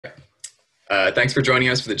Thanks for joining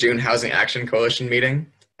us for the June Housing Action Coalition meeting.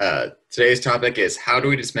 Today's topic is how do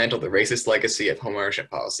we dismantle the racist legacy of homeownership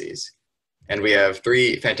policies? And we have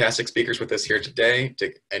three fantastic speakers with us here today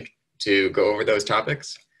to go over those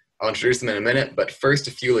topics. I'll introduce them in a minute, but first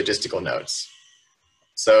a few logistical notes.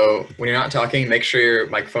 So when you're not talking, make sure your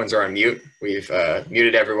microphones are on mute. We've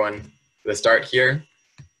muted everyone for the start here.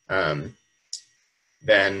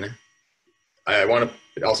 Then I want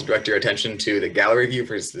to also direct your attention to the gallery view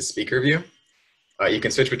versus the speaker view. You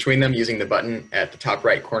can switch between them using the button at the top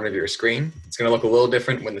right corner of your screen. It's going to look a little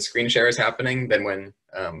different when the screen share is happening than when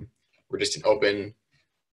we're just in open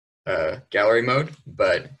gallery mode,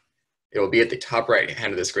 but it will be at the top right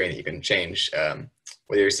hand of the screen that you can change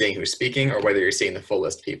whether you're seeing who's speaking or whether you're seeing the full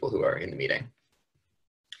list of people who are in the meeting.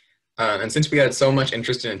 And since we had so much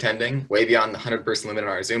interest in attending, way beyond the 100-person limit on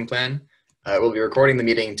our Zoom plan, we'll be recording the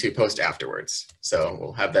meeting to post afterwards. So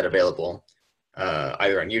we'll have that available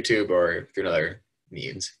either on YouTube or through another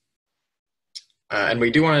means. And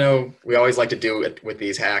we do want to know, we always like to do it with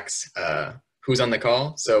these hacks, who's on the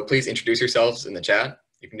call. So please introduce yourselves in the chat.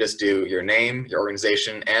 You can just do your name, your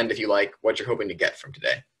organization, and if you like, what you're hoping to get from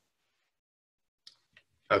today.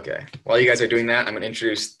 Okay, while you guys are doing that, I'm going to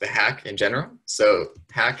introduce the hack in general. So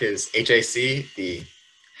hack is HAC, the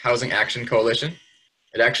Housing Action Coalition.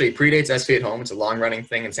 It actually predates SV at Home. It's a long-running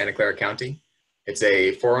thing in Santa Clara County. It's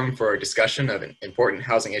a forum for discussion of important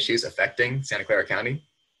housing issues affecting Santa Clara County.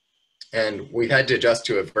 And we've had to adjust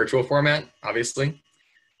to a virtual format, obviously,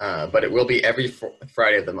 but it will be every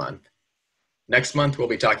Friday of the month. Next month, we'll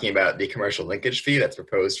be talking about the commercial linkage fee that's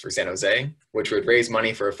proposed for San Jose, which would raise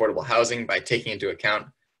money for affordable housing by taking into account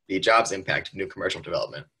the jobs impact of new commercial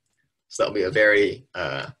development. So that'll be a very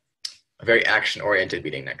action-oriented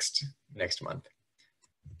meeting next month.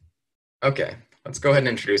 Okay, let's go ahead and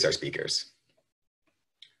introduce our speakers.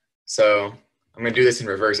 So I'm going to do this in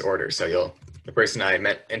reverse order. So the person I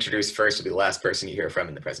introduced first will be the last person you hear from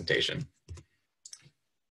in the presentation.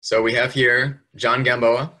 So we have here John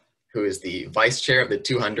Gamboa, who is the vice chair of the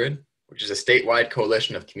 200, which is a statewide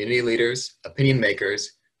coalition of community leaders, opinion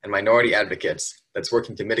makers, and minority advocates that's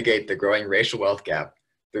working to mitigate the growing racial wealth gap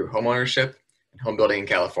through homeownership and home building in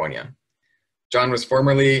California. John was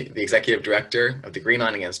formerly the executive director of the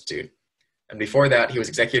Greenlining Institute, and before that, he was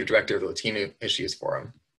executive director of the Latino Issues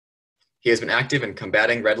Forum. He has been active in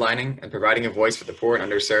combating redlining and providing a voice for the poor and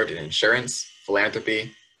underserved in insurance,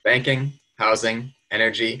 philanthropy, banking, housing,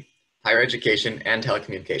 energy, higher education, and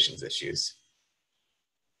telecommunications issues.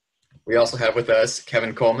 We also have with us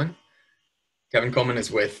Kevin Coleman. Kevin Coleman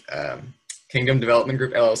is with Kingdom Development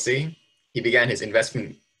Group, LLC. He began his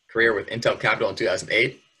investment career with Intel Capital in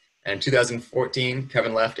 2008. And in 2014,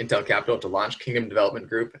 Kevin left Intel Capital to launch Kingdom Development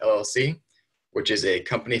Group, LLC, which is a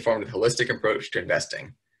company formed with a holistic approach to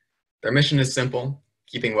investing. Their mission is simple: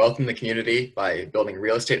 keeping wealth in the community by building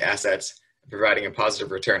real estate assets and providing a positive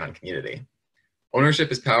return on community.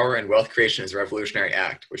 Ownership is power and wealth creation is a revolutionary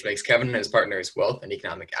act, which makes Kevin and his partners wealth and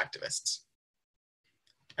economic activists.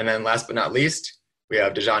 And then last but not least, we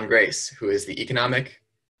have Dejan Grace, who is the Economic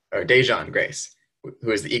Equity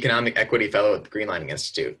Fellow at the Greenlining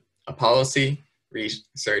Institute, a policy,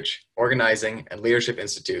 research, organizing, and leadership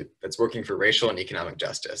institute that's working for racial and economic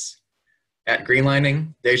justice. At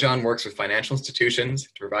Greenlining, Dejan works with financial institutions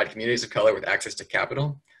to provide communities of color with access to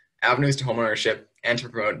capital, avenues to homeownership, and to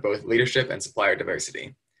promote both leadership and supplier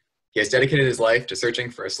diversity. He has dedicated his life to searching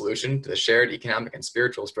for a solution to the shared economic and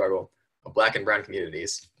spiritual struggle of Black and Brown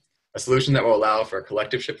communities, a solution that will allow for a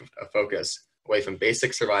collective shift of focus away from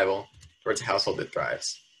basic survival towards a household that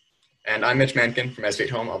thrives. And I'm Mitch Mankin from SV at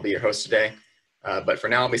Home. I'll be your host today. But for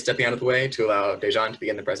now, I'll be stepping out of the way to allow Dejan to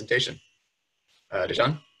begin the presentation.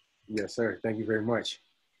 Dejan? Yes, sir. Thank you very much.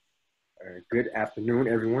 Good afternoon,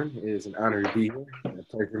 everyone. It is an honor to be here. A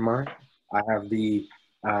pleasure of mine. I have the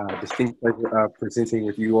distinct pleasure of presenting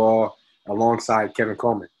with you all alongside Kevin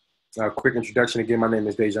Coleman. Quick introduction again, my name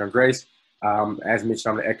is Dejan Grace. As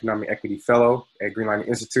mentioned, I'm the Economic Equity Fellow at Greenlining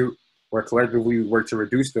Institute, where collectively we work to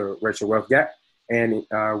reduce the racial wealth gap, and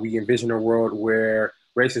we envision a world where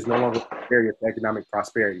race is no longer a barrier to economic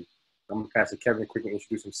prosperity. I'm going to pass to Kevin to quickly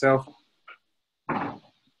introduce himself.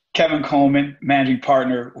 Kevin Coleman, managing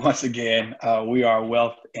partner. Once again, we are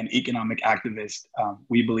wealth and economic activists.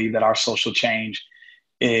 We believe that our social change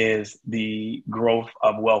is the growth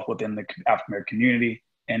of wealth within the African-American community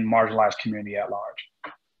and marginalized community at large.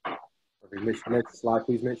 Okay, next slide,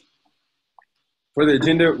 please, Mitch. For the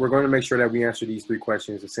agenda, we're going to make sure that we answer these three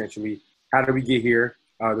questions, essentially. How did we get here?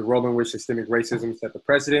 The role in which systemic racism set the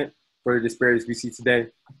precedent for the disparities we see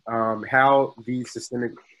today. How these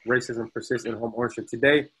systemic racism persists in home ownership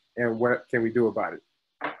today, and what can we do about it?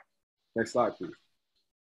 Next slide, please.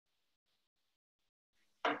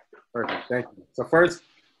 Perfect. Thank you. So first,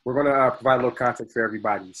 we're going to provide a little context for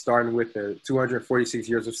everybody, starting with the 246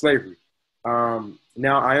 years of slavery.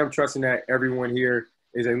 Now, I am trusting that everyone here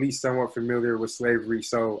is at least somewhat familiar with slavery,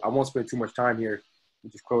 so I won't spend too much time here. Let me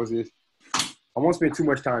just close this. I won't spend too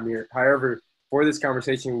much time here. However, for this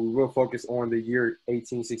conversation, we will focus on the year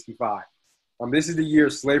 1865. This is the year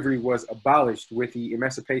slavery was abolished with the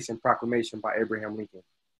Emancipation Proclamation by Abraham Lincoln.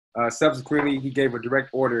 Subsequently, he gave a direct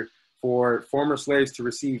order for former slaves to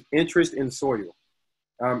receive interest in soil.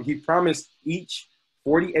 He promised each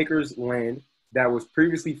 40 acres land that was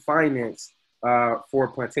previously financed for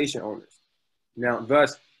plantation owners. Now,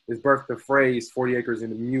 thus is birthed the phrase 40 acres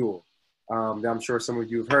and a mule that I'm sure some of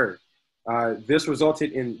you have heard. This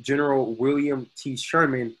resulted in General William T.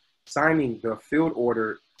 Sherman signing the field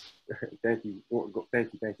order. Thank you.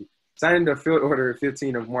 Signing the field order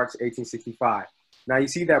 15 of March 1865. Now you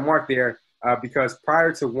see that mark there because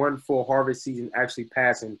prior to one full harvest season actually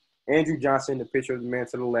passing, Andrew Johnson, the picture of the man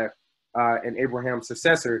to the left, and Abraham's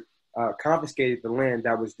successor confiscated the land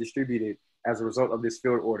that was distributed as a result of this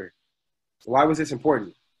field order. Why was this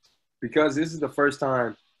important? Because this is the first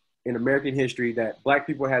time in American history that Black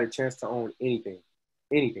people had a chance to own anything.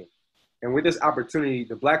 And with this opportunity,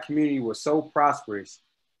 the Black community was so prosperous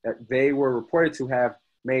that they were reported to have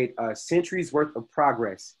made a century's worth of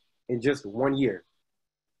progress in just 1 year.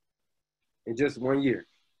 In just 1 year.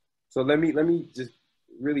 So let me just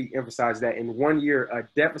really emphasize that in 1 year, a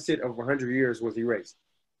deficit of 100 years was erased.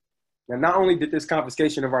 Now, not only did this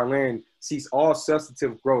confiscation of our land cease all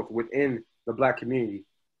substantive growth within the Black community,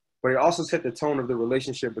 but it also set the tone of the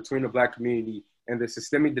relationship between the Black community and the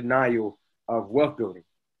systemic denial of wealth building.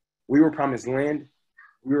 We were promised land,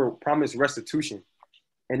 we were promised restitution,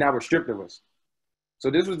 and now we're stripped of us. So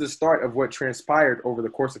this was the start of what transpired over the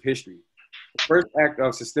course of history. The first act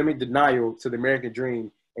of systemic denial to the American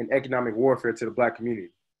dream and economic warfare to the Black community.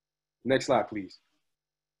 Next slide, please.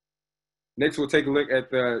 Next, we'll take a look at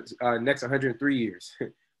the next 103 years.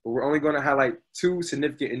 But we're only going to highlight two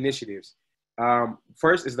significant initiatives.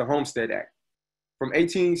 First is the Homestead Act. From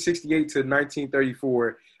 1868 to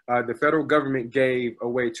 1934, the federal government gave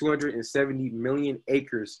away 270 million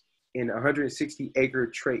acres in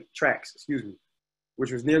 160-acre tracts,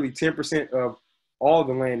 which was nearly 10% of all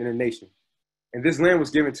the land in the nation. And this land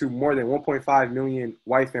was given to more than 1.5 million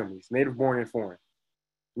white families, native born and foreign.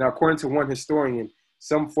 Now, according to one historian,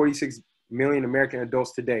 some 46 million American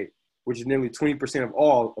adults today, which is nearly 20% of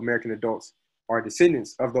all American adults, are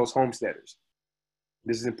descendants of those homesteaders.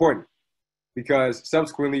 This is important because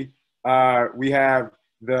subsequently we have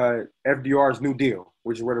the FDR's New Deal,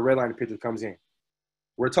 which is where the red line picture comes in.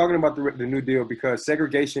 We're talking about the New Deal because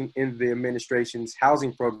segregation in the administration's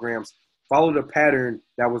housing programs followed a pattern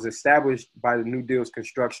that was established by the New Deal's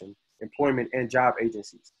construction, employment, and job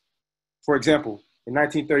agencies. For example, in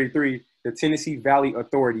 1933, the Tennessee Valley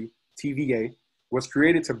Authority, TVA, was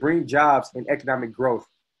created to bring jobs and economic growth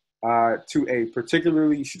to a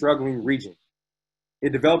particularly struggling region.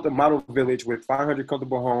 It developed a model village with 500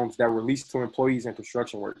 comfortable homes that were leased to employees and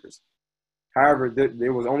construction workers. However,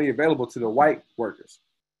 it was only available to the white workers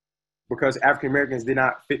because African Americans did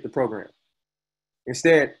not fit the program.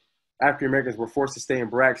 Instead, African Americans were forced to stay in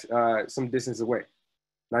barracks some distance away.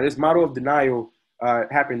 Now, this model of denial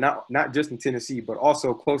happened not just in Tennessee, but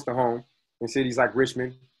also close to home in cities like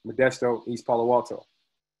Richmond, Modesto, East Palo Alto.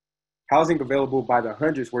 Housing available by the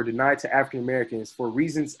hundreds were denied to African Americans for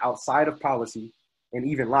reasons outside of policy and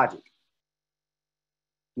even logic.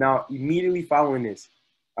 Now, immediately following this,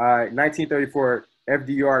 in 1934,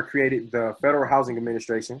 FDR created the Federal Housing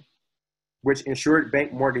Administration, which insured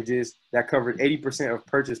bank mortgages that covered 80% of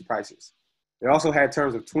purchase prices. They also had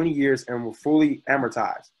terms of 20 years and were fully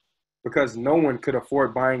amortized because no one could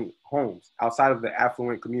afford buying homes outside of the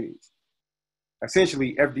affluent communities.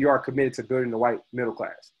 Essentially, FDR committed to building the white middle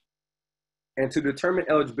class. And to determine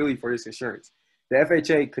eligibility for this insurance, the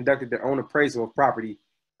FHA conducted their own appraisal of property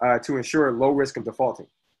to ensure low risk of defaulting.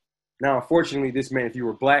 Now, unfortunately, this meant if you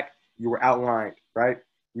were Black, you were outlined, right?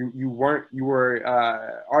 You were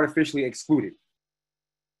artificially excluded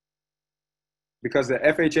because the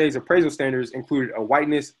FHA's appraisal standards included a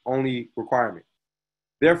whiteness only requirement.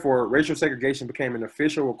 Therefore, racial segregation became an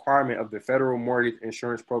official requirement of the federal mortgage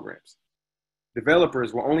insurance programs.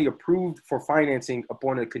 Developers were only approved for financing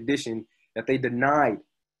upon a condition that they denied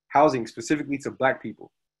housing specifically to Black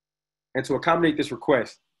people. And to accommodate this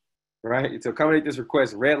request,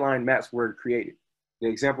 red line maps were created. The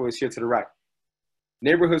example is here to the right.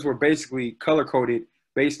 Neighborhoods were basically color-coded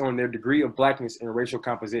based on their degree of Blackness and racial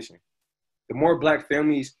composition. The more Black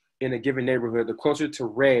families in a given neighborhood, the closer to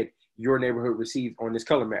red your neighborhood received on this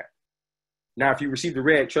color map. Now, if you received a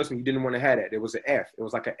red, trust me, you didn't want to have that. It was an F. It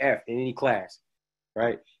was like an F in any class,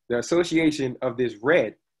 right? The association of this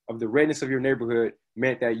red, of the redness of your neighborhood,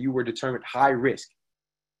 meant that you were determined high risk,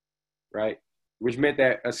 right? Which meant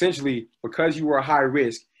that essentially, because you were high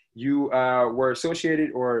risk, you were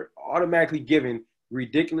associated or automatically given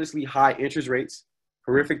ridiculously high interest rates,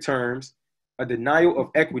 horrific terms, a denial of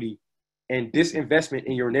equity, and disinvestment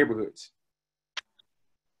in your neighborhoods.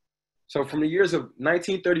 So from the years of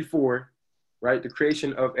 1934, right, the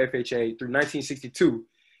creation of FHA, through 1962,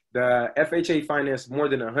 the FHA financed more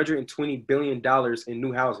than $120 billion in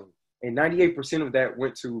new housing, and 98% of that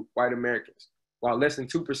went to white Americans, while less than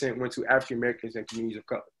 2% went to African Americans and communities of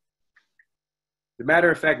color. The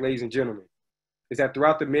matter of fact, ladies and gentlemen, is that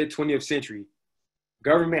throughout the mid-20th century,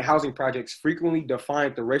 government housing projects frequently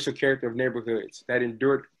defined the racial character of neighborhoods that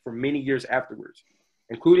endured for many years afterwards,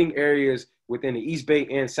 including areas within the East Bay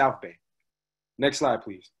and South Bay. Next slide,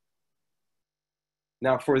 please.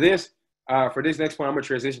 Now, for this next point, I'm going to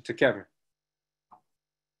transition to Kevin.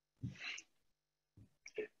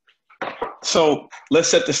 So let's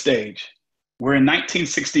set the stage. We're in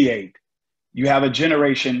 1968. You have a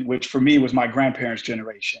generation, which for me was my grandparents'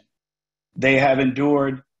 generation. They have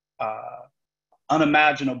endured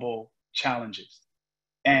unimaginable challenges.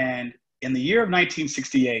 And in the year of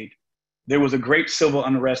 1968, there was a great civil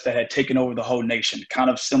unrest that had taken over the whole nation, kind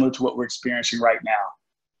of similar to what we're experiencing right now.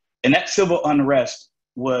 And that civil unrest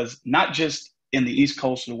was not just in the East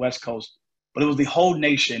Coast or the West Coast, but it was the whole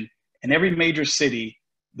nation. In every major city,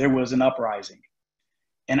 there was an uprising.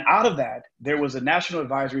 And out of that, there was a National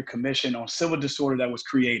Advisory Commission on Civil Disorder that was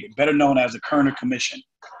created, better known as the Kerner Commission.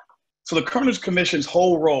 So the Kerner Commission's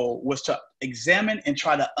whole role was to examine and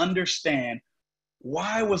try to understand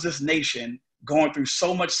why was this nation going through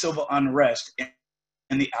so much civil unrest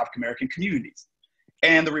in the African American communities.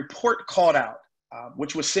 And the report called out,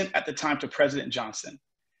 which was sent at the time to President Johnson,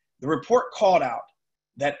 the report called out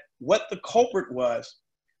that what the culprit was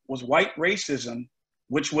white racism,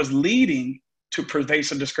 which was leading to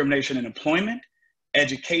pervasive discrimination in employment,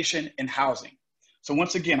 education, and housing. So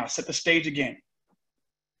once again, I'll set the stage again.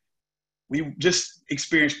 We just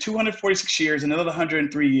experienced 246 years and another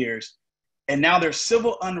 103 years. And now there's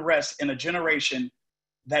civil unrest in a generation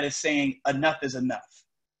that is saying enough is enough.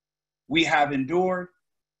 We have endured,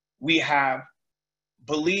 we have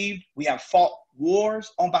believed, we have fought wars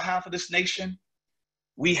on behalf of this nation.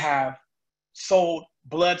 We have sold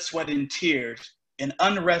blood, sweat, and tears, and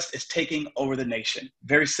unrest is taking over the nation.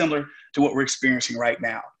 Very similar to what we're experiencing right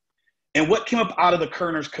now. And what came up out of the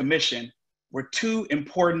Kerner's Commission were two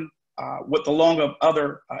important, with along of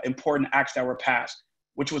other important acts that were passed,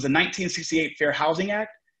 which was the 1968 Fair Housing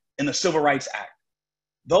Act and the Civil Rights Act.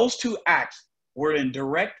 Those two acts were in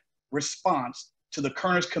direct response to the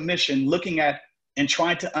Kerner's Commission looking at and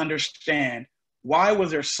trying to understand why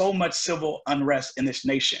was there so much civil unrest in this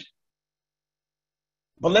nation.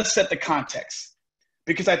 But let's set the context,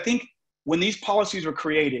 because I think when these policies were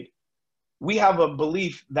created, we have a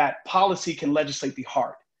belief that policy can legislate the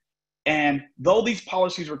heart. And though these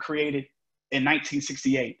policies were created in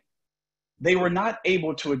 1968, they were not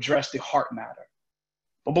able to address the heart matter.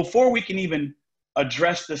 But before we can even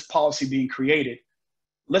address this policy being created,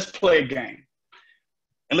 let's play a game.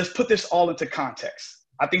 And let's put this all into context.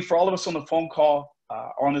 I think for all of us on the phone call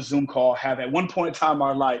or on the Zoom call have at one point in time in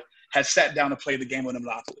our life has sat down to play the game of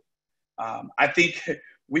Monopoly. I think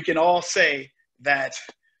we can all say that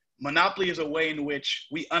Monopoly is a way in which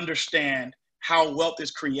we understand how wealth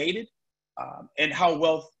is created and how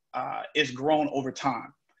wealth is grown over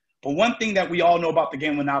time. But one thing that we all know about the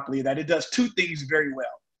game Monopoly is that it does two things very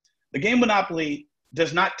well. The game Monopoly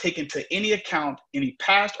does not take into any account any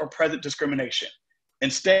past or present discrimination.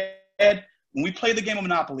 Instead, when we play the game of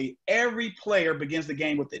Monopoly, every player begins the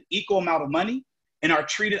game with an equal amount of money and are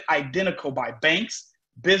treated identical by banks,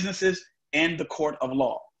 businesses, and the court of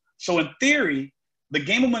law. So in theory, the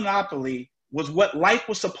game of Monopoly was what life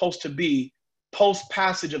was supposed to be post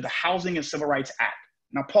passage of the Housing and Civil Rights Act.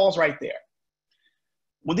 Now pause right there.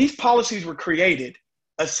 When these policies were created,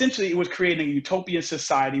 essentially it was creating a utopian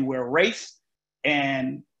society where race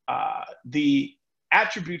and the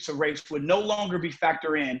attributes of race would no longer be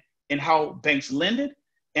factored in how banks lended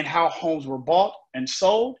and how homes were bought and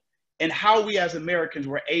sold and how we as Americans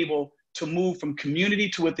were able to move from community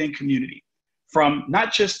to within community, from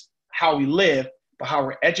not just how we live, but how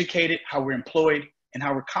we're educated, how we're employed, and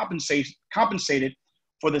how we're compensated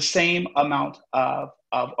for the same amount of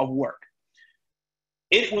work.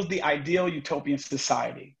 It was the ideal utopian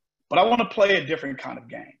society, but I want to play a different kind of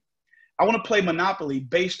game. I want to play Monopoly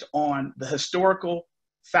based on the historical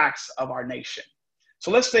facts of our nation.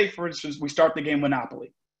 So let's say, for instance, we start the game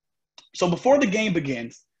Monopoly. So before the game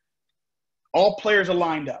begins, all players are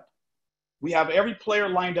lined up. We have every player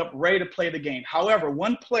lined up, ready to play the game. However,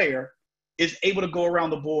 one player is able to go around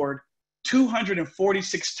the board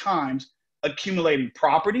 246 times, accumulating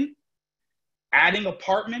property, adding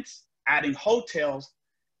apartments, adding hotels,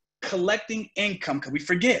 collecting income. Because we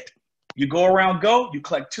forget, you go around go, you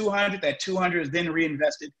collect 200, that 200 is then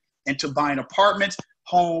reinvested into buying apartments,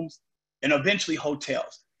 homes, and eventually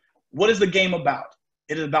hotels. What is the game about?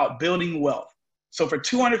 It is about building wealth. So for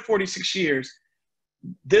 246 years,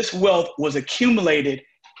 this wealth was accumulated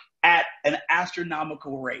at an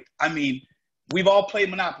astronomical rate. I mean, we've all played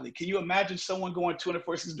Monopoly. Can you imagine someone going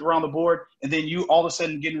 246 around the board and then you all of a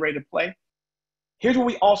sudden getting ready to play? Here's what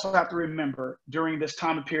we also have to remember during this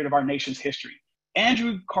time and period of our nation's history.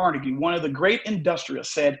 Andrew Carnegie, one of the great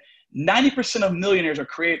industrialists, said 90% of millionaires are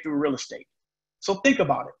created through real estate. So think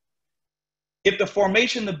about it. If the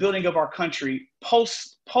formation, the building of our country,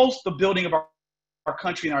 post the building of our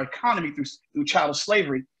country and our economy through chattel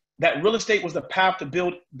slavery, that real estate was the path to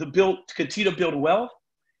continue to build wealth,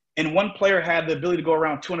 and one player had the ability to go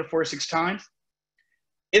around 246 times,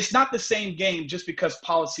 it's not the same game just because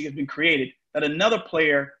policy has been created that another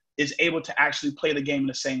player is able to actually play the game in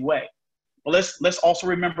the same way. But let's also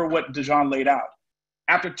remember what Dejan laid out.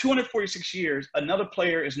 After 246 years, another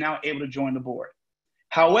player is now able to join the board.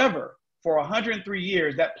 However, for 103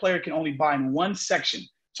 years, that player can only buy in one section.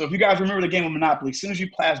 So if you guys remember the game of Monopoly, as soon as you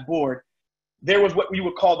passed board, there was what we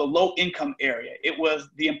would call the low income area. It was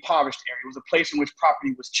the impoverished area. It was a place in which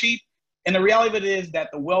property was cheap. And the reality of it is that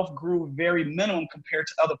the wealth grew very minimum compared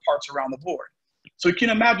to other parts around the board. So you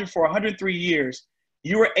can imagine for 103 years,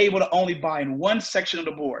 you were able to only buy in one section of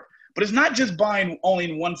the board. But it's not just buying only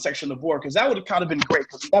in one section of the board, because that would have kind of been great.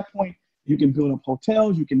 Because at that point, you can build up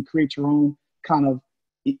hotels, you can create your own kind of,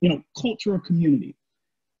 culture or community.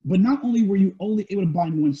 But not only were you only able to buy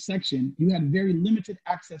in one section, you had very limited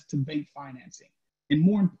access to bank financing. And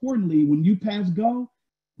more importantly, when you passed go,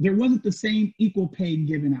 there wasn't the same equal pay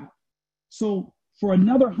given out. So for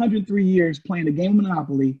another 103 years playing the game of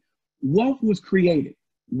Monopoly, wealth was created,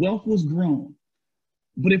 wealth was grown.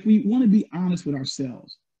 But if we want to be honest with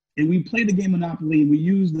ourselves, and we play the game Monopoly and we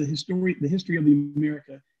use the history of the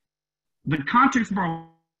America, the context of our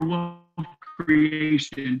wealth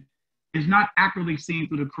creation is not accurately seen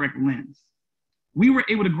through the correct lens. We were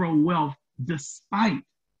able to grow wealth despite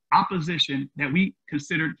opposition that we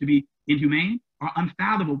considered to be inhumane or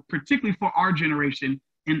unfathomable, particularly for our generation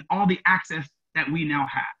and all the access that we now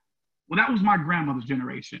have. Well, that was my grandmother's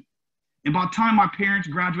generation. And by the time my parents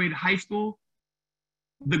graduated high school,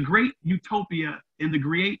 the great utopia and the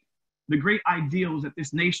great ideals that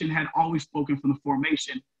this nation had always spoken from the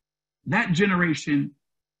formation, that generation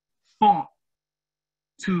fought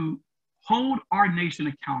to hold our nation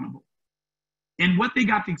accountable. And what they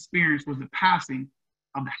got to experience was the passing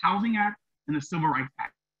of the Housing Act and the Civil Rights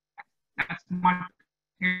Act. That's my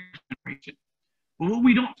parents' generation. But what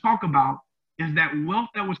we don't talk about is that wealth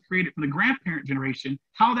that was created from the grandparent generation,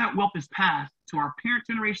 how that wealth is passed to our parent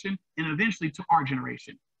generation and eventually to our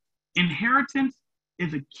generation. Inheritance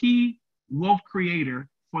is a key wealth creator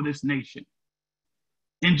for this nation.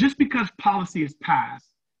 And just because policy is passed,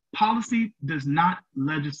 policy does not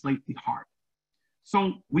legislate the heart.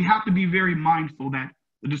 So we have to be very mindful that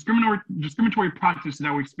the discriminatory practices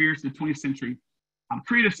that were experienced in the 20th century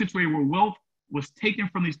created a situation where wealth was taken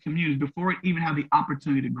from these communities before it even had the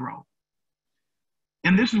opportunity to grow.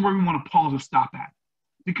 And this is where we want to pause and stop at.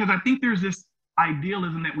 Because I think there's this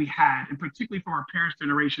idealism that we had, and particularly from our parents'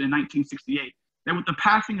 generation in 1968, that with the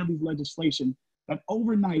passing of these legislation, that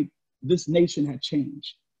overnight this nation had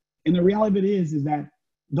changed. And the reality of it is that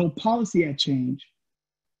though policy had changed,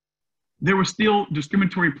 there were still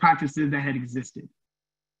discriminatory practices that had existed.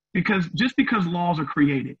 Because just because laws are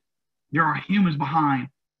created, there are humans behind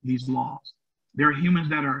these laws. There are humans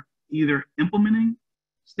that are either implementing,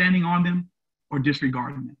 standing on them, or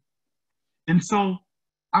disregarding them. And so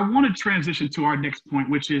I want to transition to our next point,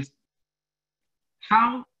 which is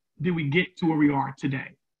how did we get to where we are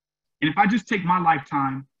today? And if I just take my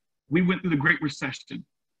lifetime, we went through the Great Recession.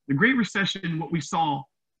 The Great Recession, what we saw,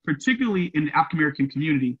 particularly in the African American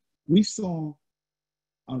community, we saw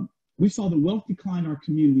the wealth decline in our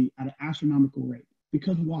community at an astronomical rate.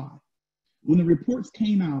 Because why? When the reports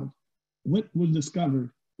came out, what was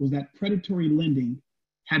discovered was that predatory lending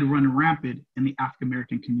had run rampant in the African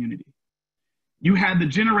American community. You had the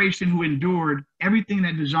generation who endured everything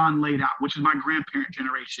that Dejan laid out, which is my grandparent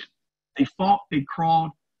generation. They fought, they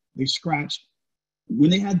crawled, they scratched. When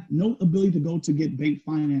they had no ability to go to get bank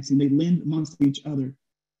financing, they lend amongst each other.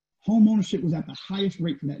 Home ownership was at the highest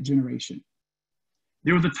rate for that generation.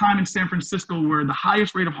 There was a time in San Francisco where the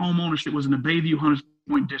highest rate of home ownership was in the Bayview Hunters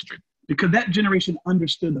Point district, because that generation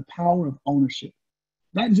understood the power of ownership.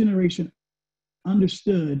 That generation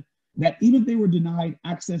understood that even if they were denied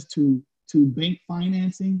access to bank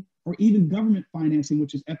financing or even government financing,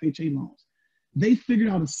 which is FHA loans, they figured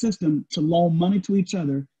out a system to loan money to each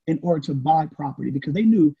other in order to buy property, because they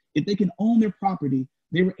knew if they can own their property,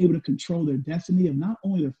 they were able to control their destiny of not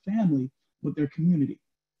only their family, but their community.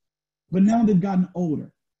 But now they've gotten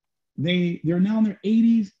older. They're now in their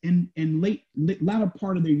 80s and latter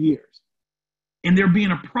part of their years. And they're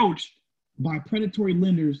being approached by predatory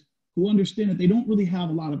lenders who understand that they don't really have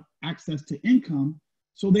a lot of access to income.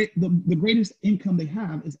 So the greatest income they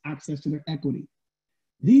have is access to their equity.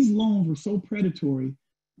 These loans were so predatory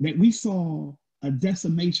that we saw a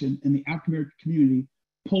decimation in the African American community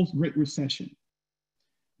post-Great Recession.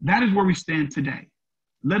 That is where we stand today.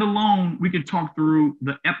 Let alone, we could talk through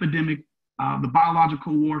the epidemic, the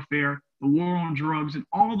biological warfare, the war on drugs, and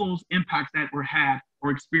all those impacts that were had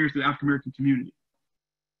or experienced in the African American community.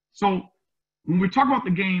 So when we talk about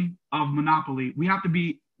the game of Monopoly, we have to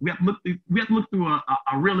look through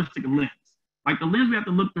a realistic lens. Like, the lens we have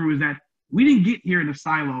to look through is that we didn't get here in a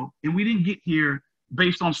silo, and we didn't get here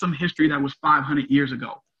based on some history that was 500 years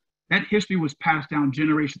ago. That history was passed down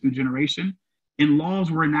generation through generation, and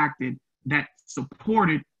laws were enacted that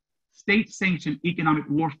supported state-sanctioned economic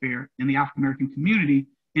warfare in the African American community,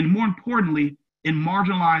 and more importantly, in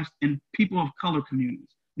marginalized and people of color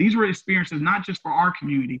communities. These were experiences not just for our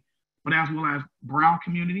community, but as well as brown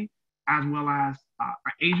community, as well as our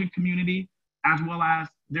Asian community, as well as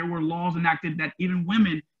there were laws enacted that even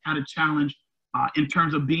women had a challenge in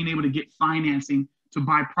terms of being able to get financing to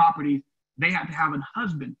buy properties. They had to have a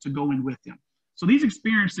husband to go in with them. So these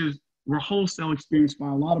experiences were wholesale experienced by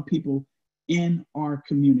a lot of people in our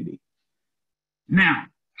community. Now,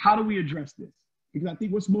 how do we address this? Because I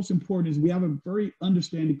think what's most important is we have a very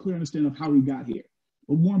clear understanding of how we got here.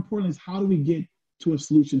 But more importantly is, how do we get to a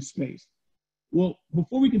solution space? Well,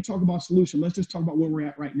 before we can talk about solution, let's just talk about where we're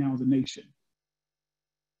at right now as a nation.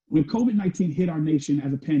 When COVID-19 hit our nation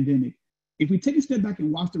as a pandemic, if we take a step back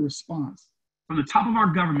and watch the response from the top of our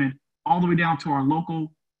government all the way down to our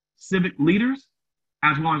local civic leaders,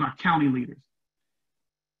 as well as our county leaders,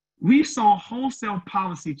 we saw wholesale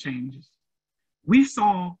policy changes. We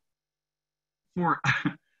saw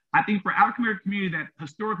I think for African American community that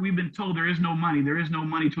historically we've been told there is no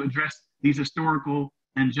money to address these historical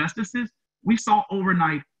injustices. We saw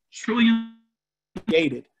overnight trillions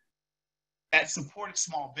created that supported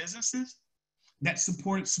small businesses, that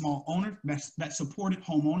supported small owners, that supported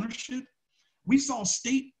home ownership. We saw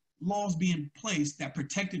state laws being placed that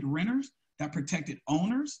protected renters, that protected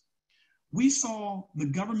owners. We saw the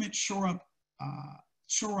government shore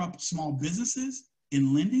up small businesses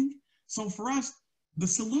in lending. So for us, the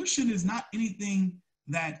solution is not anything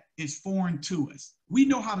that is foreign to us. We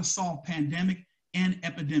know how to solve pandemic and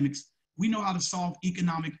epidemics. We know how to solve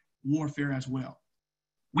economic warfare as well.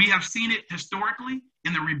 We have seen it historically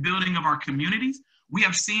in the rebuilding of our communities. We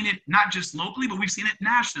have seen it not just locally, but we've seen it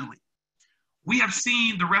nationally. We have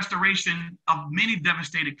seen the restoration of many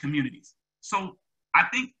devastated communities. So I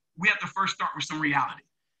think we have to first start with some reality.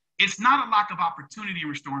 It's not a lack of opportunity in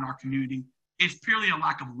restoring our community. It's purely a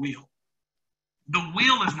lack of will. The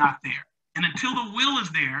will is not there. And until the will is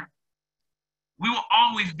there, we will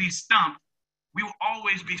always be stumped. We will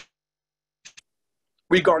always be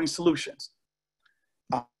regarding solutions.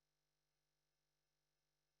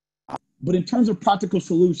 But in terms of practical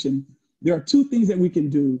solution, there are two things that we can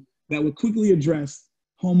do that would quickly address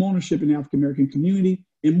home ownership in the African American community,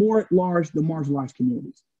 and more at large, the marginalized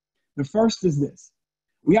communities. The first is this: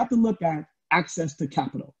 we have to look at access to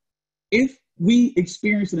capital. If we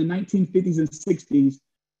experienced in the 1950s and 60s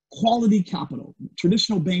quality capital,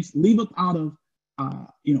 traditional banks leave up out of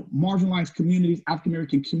marginalized communities, African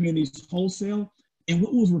American communities wholesale, and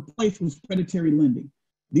what was replaced was predatory lending.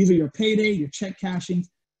 These are your payday, your check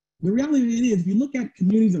cashings. The reality is, if you look at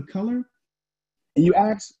communities of color and you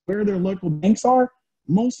ask where their local banks are,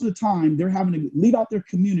 most of the time they're having to leave out their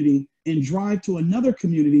community and drive to another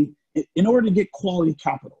community in order to get quality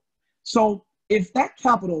capital. So if that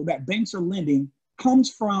capital that banks are lending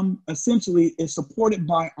comes from, essentially is supported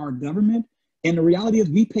by our government, and the reality is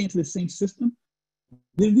we pay into the same system,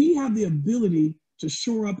 then we have the ability to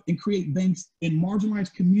shore up and create banks in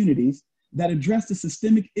marginalized communities that address the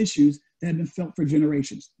systemic issues that have been felt for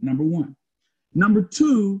generations, number one. Number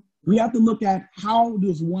two, we have to look at how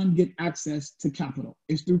does one get access to capital?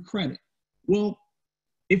 It's through credit. Well,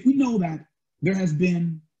 if we know that there has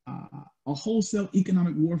been a wholesale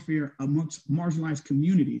economic warfare amongst marginalized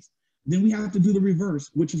communities, then we have to do the reverse,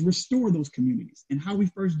 which is restore those communities. And how we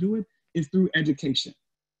first do it is through education.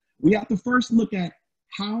 We have to first look at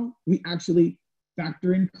how we actually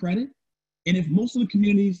factor in credit. And if most of the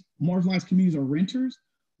communities, marginalized communities, are renters,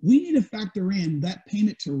 we need to factor in that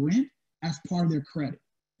payment to rent as part of their credit,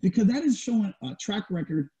 because that is showing a track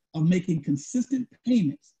record of making consistent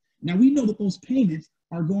payments. Now, we know that those payments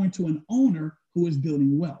are going to an owner who is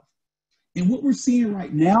building wealth. And what we're seeing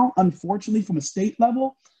right now, unfortunately, from a state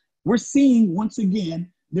level, we're seeing, once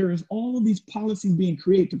again, there is all of these policies being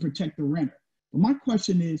created to protect the renter. But my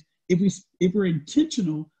question is, if we're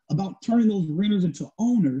intentional about turning those renters into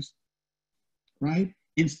owners, right,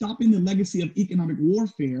 and stopping the legacy of economic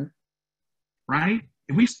warfare, right?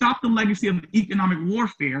 If we stop the legacy of economic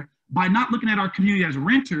warfare by not looking at our community as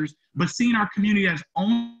renters, but seeing our community as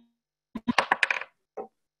owners,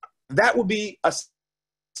 that would be a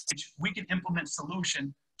we can implement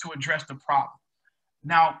solution to address the problem.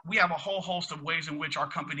 Now, we have a whole host of ways in which our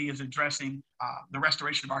company is addressing the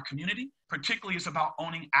restoration of our community. Particularly, it's about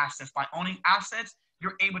owning assets. By owning assets,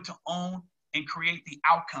 you're able to own and create the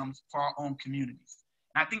outcomes for our own communities.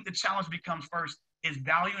 And I think the challenge becomes first is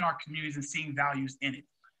valuing our communities and seeing values in it.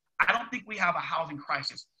 I don't think we have a housing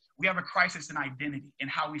crisis. We have a crisis in identity and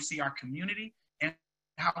how we see our community and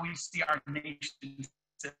how we see our nation,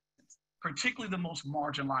 particularly the most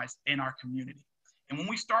marginalized in our community. And when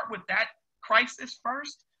we start with that crisis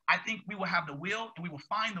first, I think we will have the will and we will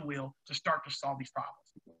find the will to start to solve these problems.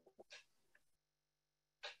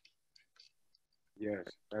 Yes,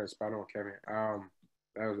 that is spot on, Kevin.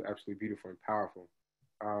 That was absolutely beautiful and powerful.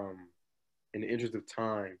 In the interest of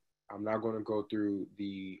time, I'm not going to go through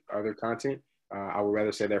the other content. I would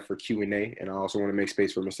rather say that for Q&A, and I also want to make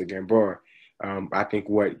space for Mr. Gamboa. I think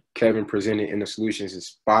what Kevin presented in the solutions is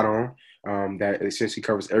spot on. That essentially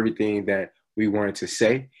covers everything that we wanted to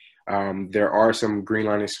say. There are some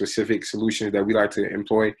greenlining specific solutions that we like to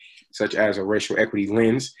employ, such as a racial equity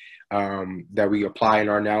lens that we apply in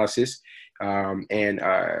our analysis, and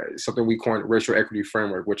something we call racial equity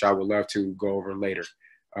framework, which I would love to go over later.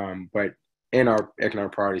 But in our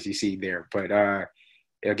economic priorities, you see there. But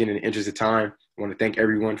again, in the interest of time, I want to thank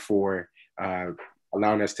everyone for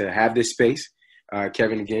allowing us to have this space.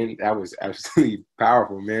 Kevin, again, that was absolutely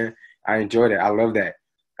powerful, man. I enjoyed it. I love that.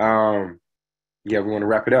 Yeah, we want to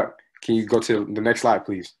wrap it up. Can you go to the next slide,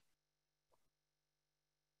 please?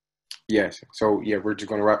 Yes. So, yeah, we're just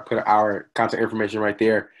going to put our contact information right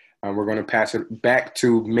there. We're going to pass it back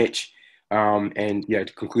to Mitch and, yeah,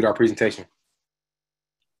 to conclude our presentation.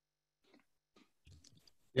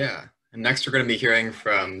 Yeah. And next, we're going to be hearing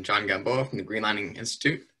from John Gamboa from the Greenlining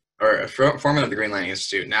Institute, or a foreman of the Greenlining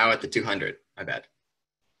Institute, now at the 200, I bet.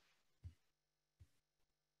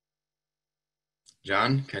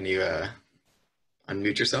 John, can you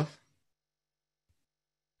unmute yourself?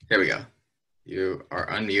 There we go. You are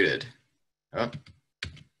unmuted. Oh,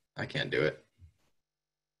 I can't do it.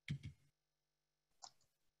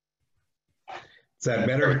 Is that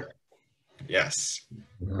better? Yes.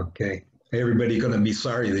 Okay. Everybody going to be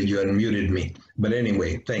sorry that you unmuted me. But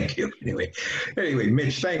anyway, thank you. Anyway,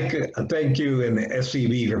 Mitch, thank you and the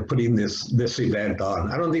SCV for putting this event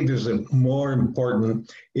on. I don't think there's a more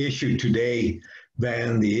important issue today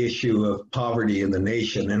than the issue of poverty in the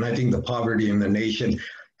nation. And I think the poverty in the nation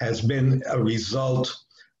has been a result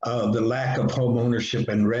of the lack of home ownership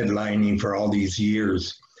and redlining for all these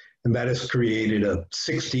years. And that has created a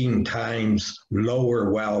 16 times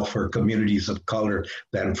lower wealth for communities of color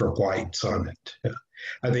than for whites on it.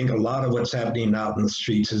 I think a lot of what's happening out in the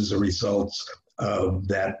streets is a result of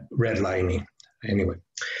that redlining. Anyway,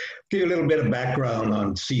 give you a little bit of background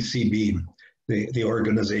on CCB, the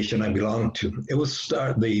organization I belong to. It was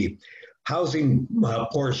the housing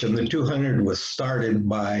portion, the 200, was started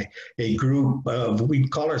by a group of, we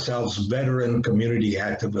call ourselves veteran community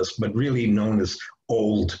activists, but really known as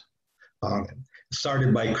old.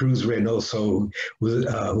 Started by Cruz Reynoso,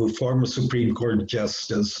 who former Supreme Court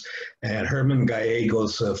Justice, and Herman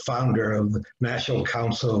Gallegos, founder of National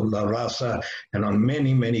Council La Raza, and on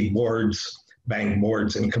many, many boards, bank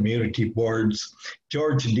boards and community boards.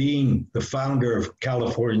 George Dean, the founder of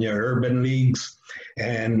California Urban Leagues,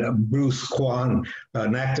 and Bruce Kwan,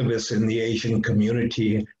 an activist in the Asian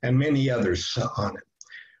community, and many others on it.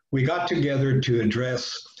 We got together to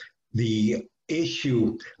address the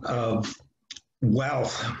issue of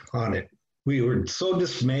wealth on it. We were so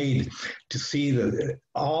dismayed to see that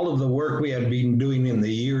all of the work we had been doing in the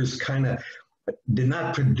years kind of did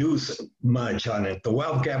not produce much on it. The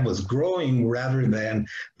wealth gap was growing rather than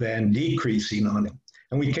decreasing on it.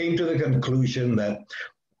 And we came to the conclusion that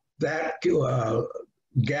that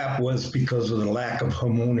gap was because of the lack of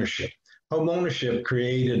home ownership. homeownership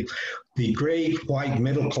created the great white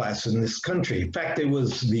middle class in this country. In fact, it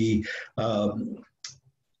was the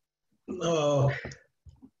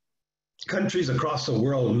countries across the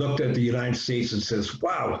world looked at the United States and says,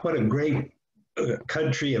 wow, what a great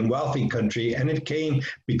country and wealthy country. And it came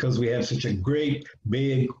because we had such a great,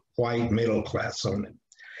 big, white middle class on it.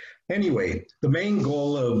 Anyway, the main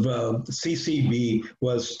goal of CCB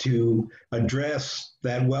was to address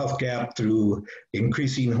that wealth gap through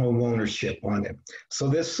increasing home ownership on it. So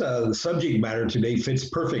this subject matter today fits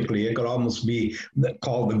perfectly. It could almost be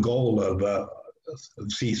called the goal of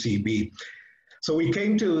CCB. So we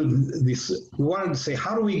came to this, we wanted to say,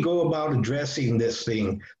 how do we go about addressing this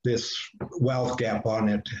thing, this wealth gap on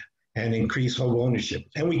it, and increase home ownership?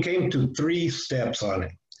 And we came to 3 steps on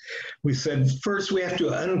it. We said, first, we have to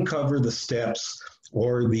uncover the steps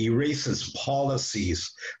or the racist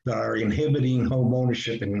policies that are inhibiting home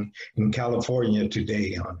ownership in California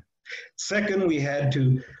today on it. Second, we had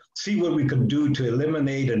to see what we could do to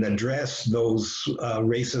eliminate and address those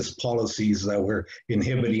racist policies that were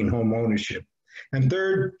inhibiting home ownership. And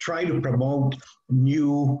third, try to promote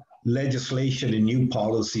new legislation and new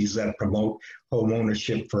policies that promote home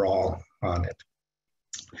ownership for all on it.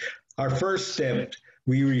 Our first step,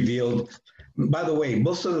 we revealed, by the way,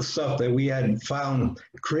 most of the stuff that we had found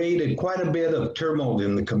created quite a bit of turmoil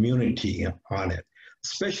in the community on it,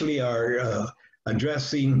 especially our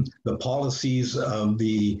addressing the policies of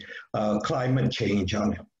the climate change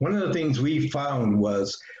on it. One of the things we found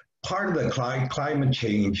was part of the climate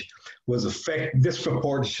change was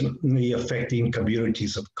disproportionately affecting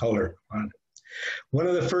communities of color on it. One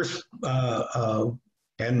of the first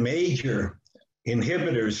and major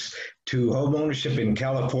inhibitors to home ownership in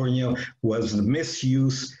California was the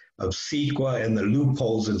misuse of CEQA and the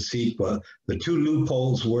loopholes in CEQA. The 2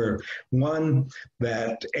 loopholes were, one,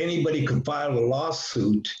 that anybody could file a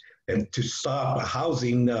lawsuit and to stop a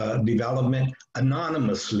housing development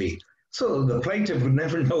anonymously. So the plaintiff would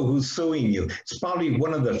never know who's suing you. It's probably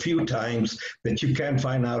one of the few times that you can't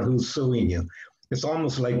find out who's suing you. It's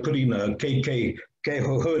almost like putting a KK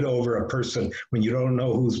hood over a person when you don't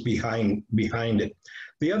know who's behind it.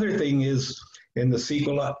 The other thing is, in the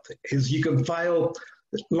CEQA, is you can file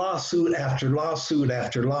lawsuit after lawsuit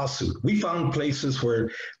after lawsuit. We found places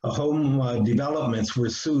where home developments were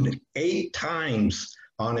sued 8 times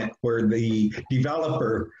on it, where the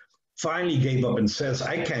developer finally gave up and says,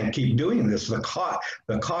 I can't keep doing this. The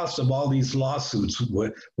cost of all these lawsuits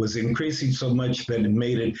was increasing so much that it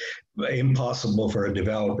made it impossible for a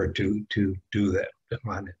developer to do that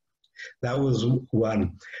on it. That was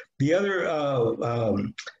one. The other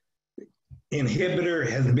inhibitor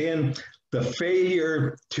has been the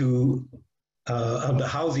failure of the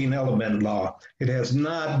housing element law. It has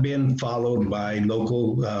not been followed by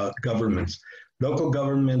local governments. Local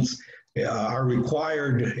governments are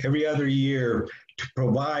required every other year to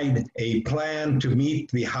provide a plan to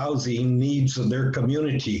meet the housing needs of their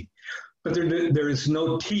community. But there is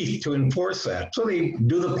no teeth to enforce that. So they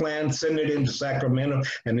do the plan, send it into Sacramento,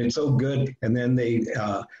 and it's so good, and then they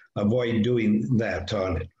avoid doing that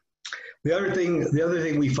on it. The other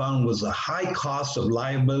thing we found was the high cost of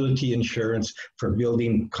liability insurance for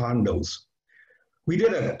building condos. We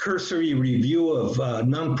did a cursory review of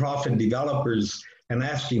nonprofit developers and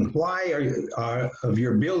asking why of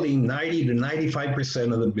your building, 90 to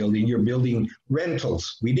 95% of the building, you're building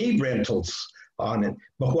rentals. We need rentals on it,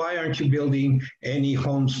 but why aren't you building any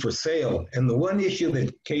homes for sale? And the one issue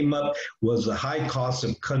that came up was the high cost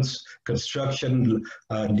of construction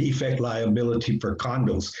defect liability for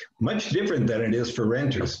condos, much different than it is for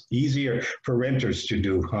renters, easier for renters to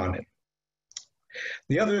do on it.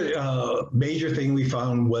 The other major thing we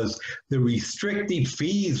found was the restrictive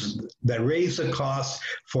fees that raise the cost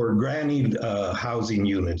for granted housing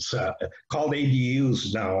units, called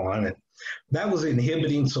ADUs now on it. That was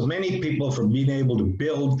inhibiting so many people from being able to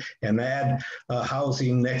build and add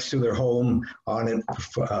housing next to their home on it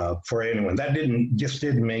for anyone. That just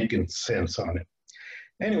didn't make sense on it.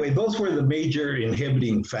 Anyway, those were the major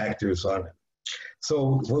inhibiting factors on it.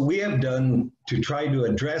 So what we have done to try to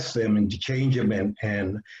address them and to change them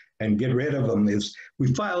and get rid of them is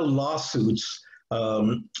we filed lawsuits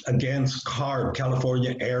against CARB,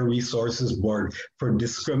 California Air Resources Board, for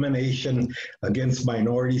discrimination against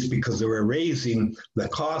minorities because they were raising the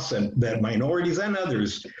costs that minorities and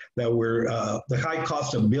others that were the high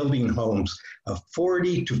cost of building homes of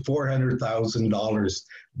 $40,000 to $400,000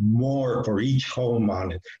 more for each home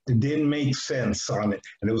on it. It didn't make sense on it,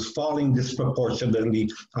 and it was falling disproportionately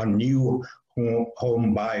on new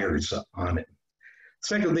home buyers on it.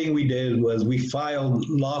 Second thing we did was we filed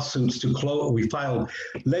lawsuits to close, we filed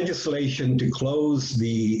legislation to close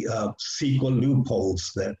the CEQA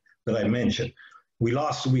loopholes that I mentioned. We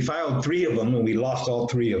filed 3 of them and we lost all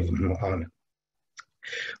 3 of them on it.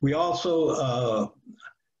 We also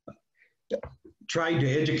tried to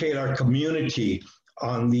educate our community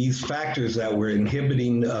on these factors that were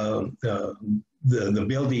inhibiting the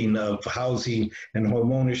building of housing and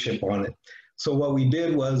home ownership on it. So what we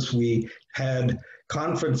did was we had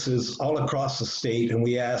conferences all across the state, and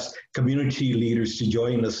we asked community leaders to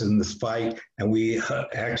join us in this fight, and we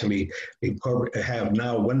actually have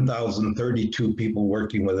now 1,032 people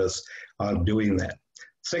working with us on doing that.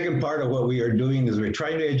 Second part of what we are doing is we're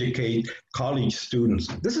trying to educate college students.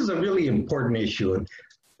 This is a really important issue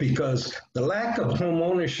because the lack of home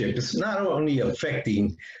ownership is not only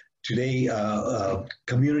affecting today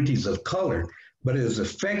communities of color, but it is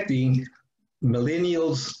affecting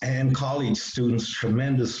millennials and college students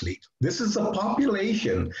tremendously. This is a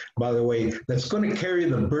population, by the way, that's going to carry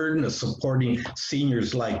the burden of supporting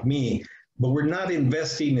seniors like me, but we're not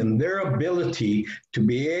investing in their ability to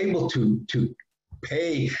be able to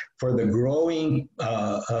pay for the growing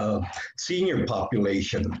senior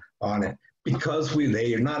population on it, because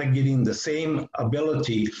they are not getting the same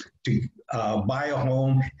ability to buy a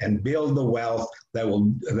home and build the wealth that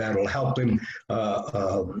will help them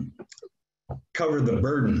cover the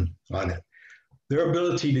burden on it. Their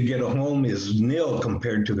ability to get a home is nil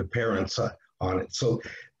compared to the parents on it. So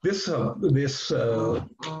this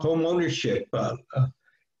home ownership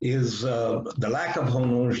is the lack of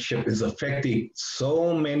home ownership is affecting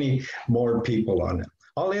so many more people on it.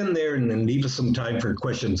 I'll end there and then leave us some time for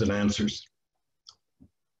questions and answers.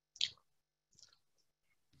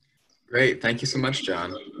 Great, thank you so much,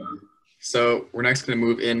 John. So we're next going to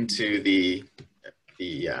move into the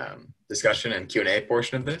discussion and Q&A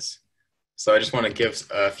portion of this. So I just want to give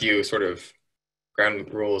a few sort of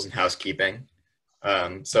ground rules and housekeeping.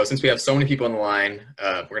 So since we have so many people on the line,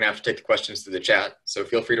 we're going to have to take the questions through the chat. So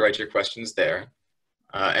feel free to write your questions there.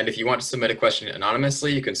 And if you want to submit a question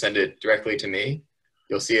anonymously, you can send it directly to me.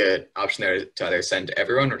 You'll see an option there to either send to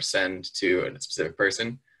everyone or send to a specific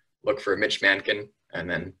person. Look for Mitch Mankin, and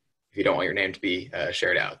then if you don't want your name to be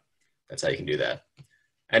shared out, that's how you can do that.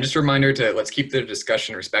 And just a reminder to let's keep the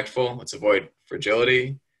discussion respectful. Let's avoid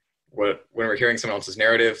fragility. When we're hearing someone else's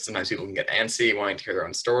narrative, sometimes people can get antsy wanting to hear their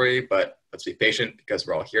own story, but let's be patient because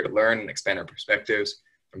we're all here to learn and expand our perspectives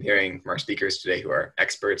from hearing from our speakers today who are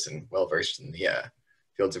experts and well-versed in the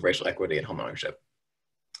fields of racial equity and homeownership.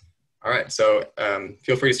 All right, so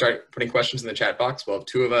feel free to start putting questions in the chat box. We'll have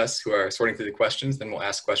 2 of us who are sorting through the questions, then we'll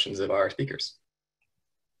ask questions of our speakers.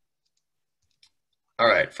 All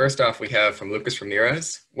right, first off, we have from Lucas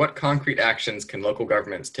Ramirez. What concrete actions can local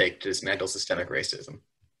governments take to dismantle systemic racism?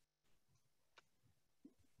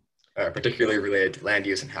 Particularly related to land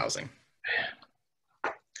use and housing.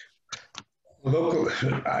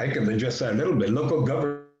 I can address that a little bit. Local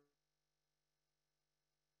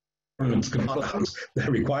governments can build houses that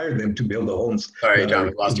require them to build the homes. Sorry, John,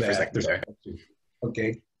 we lost you for a second there.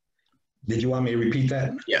 Okay. Did you want me to repeat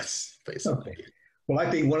that? Yes, please. Okay. Well, I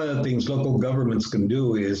think one of the things local governments can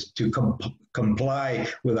do is to comply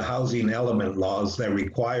with the housing element laws that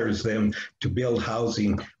requires them to build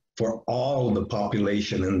housing for all the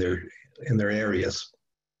population in their areas.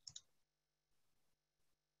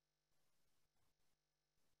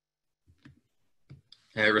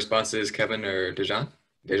 Any responses, Kevin or Dejan?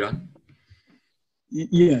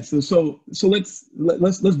 Yeah, so let's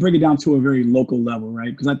break it down to a very local level,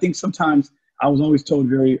 right? Because I think sometimes I was always told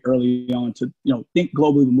very early on to think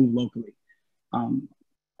globally but move locally.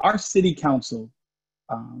 Our city council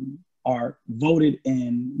are voted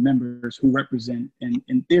in members who represent, and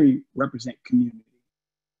in theory, represent community.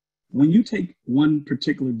 When you take one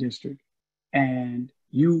particular district and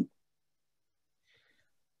you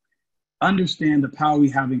understand the power we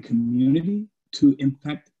have in community to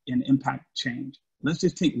impact change. Let's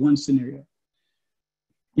just take one scenario.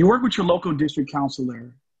 You work with your local district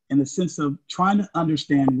councilor in the sense of trying to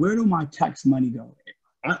understand, where do my tax money go?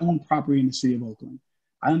 I own property in the city of Oakland.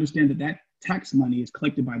 I understand that tax money is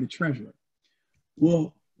collected by the treasurer.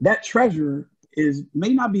 Well, that treasurer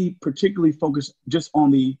may not be particularly focused just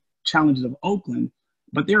on the challenges of Oakland,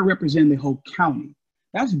 but they're representing the whole county.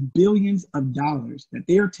 That's billions of dollars that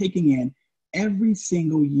they are taking in every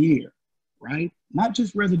single year, right? Not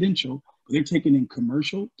just residential, but they're taking in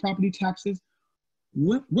commercial property taxes.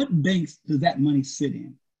 What banks does that money sit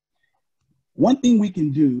in? One thing we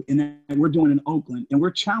can do, and that we're doing in Oakland, and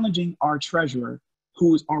we're challenging our treasurer,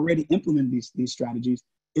 who has already implemented these strategies,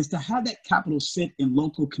 is to have that capital sit in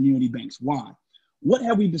local community banks. Why? what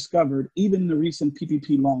have we discovered even in the recent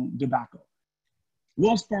PPP loan debacle?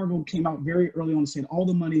 Wells Fargo came out very early on and said all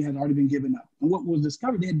the money had already been given up. And what was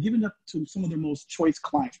discovered, they had given up to some of their most choice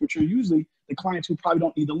clients, which are usually the clients who probably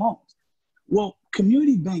don't need the loans. Well,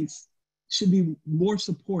 community banks should be more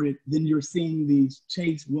supported than you're seeing these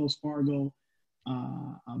Chase, Wells Fargo,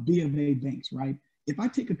 B of A banks, right? If I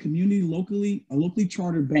take a community locally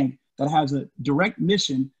chartered bank that has a direct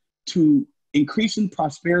mission to increasing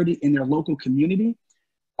prosperity in their local community,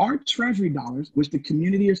 our treasury dollars, which the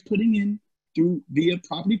community is putting in via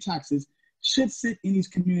property taxes, should sit in these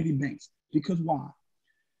community banks. Because why?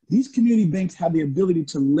 These community banks have the ability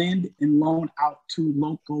to lend and loan out to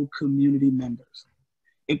local community members.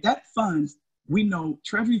 If that funds, we know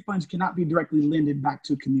treasury funds cannot be directly lended back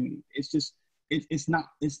to a community. It's just, it's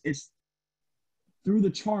through the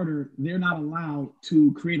charter, they're not allowed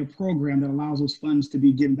to create a program that allows those funds to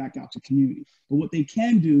be given back out to community. But what they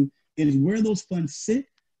can do is where those funds sit,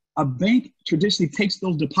 a bank traditionally takes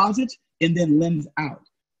those deposits and then lends out.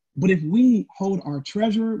 But if we hold our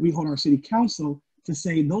treasurer, we hold our city council to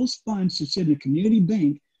say those funds should sit in a community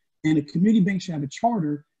bank, and a community bank should have a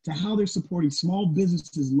charter to how they're supporting small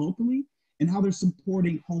businesses locally and how they're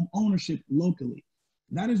supporting home ownership locally.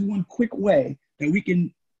 That is one quick way that we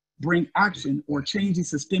can bring action or change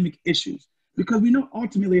these systemic issues, because we know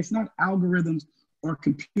ultimately it's not algorithms or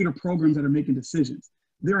computer programs that are making decisions.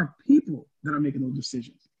 There are people that are making those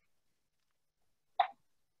decisions.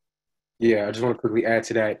 Yeah, I just want to quickly add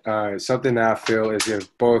to that. Something that I feel is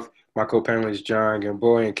if both my co-panelists, John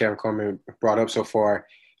Gamboa and Kevin Coleman, brought up so far,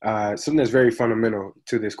 something that's very fundamental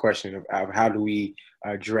to this question of how do we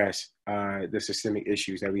address the systemic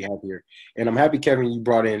issues that we have here. And I'm happy, Kevin, you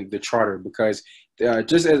brought in the charter, because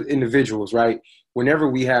just as individuals, right, whenever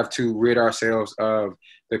we have to rid ourselves of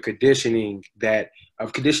the condition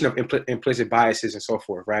of implicit biases and so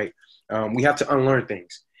forth, right, we have to unlearn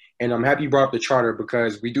things. And I'm happy you brought up the charter,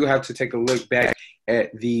 because we do have to take a look back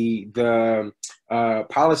at the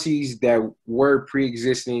policies that were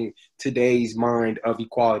pre-existing today's mind of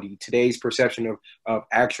equality, today's perception of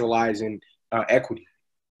actualizing equity.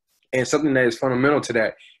 And something that is fundamental to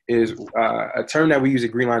that is a term that we use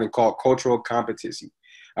at Greenlining called cultural competency.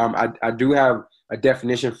 I do have a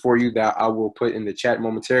definition for you that I will put in the chat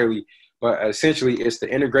momentarily, but essentially it's the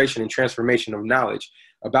integration and transformation of knowledge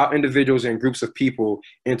about individuals and groups of people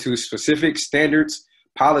into specific standards,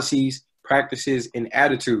 policies, practices, and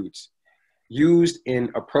attitudes used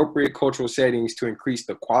in appropriate cultural settings to increase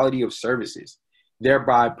the quality of services,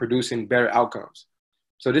 thereby producing better outcomes.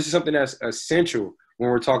 So this is something that's essential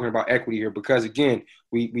when we're talking about equity here, because again,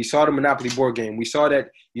 we saw the Monopoly board game. We saw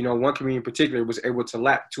that, one community in particular was able to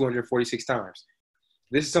lap 246 times.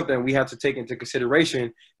 This is something we have to take into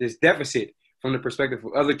consideration, this deficit, from the perspective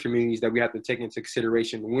of other communities that we have to take into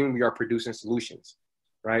consideration when we are producing solutions,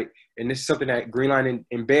 right? And this is something that Greenlining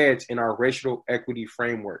embeds in our racial equity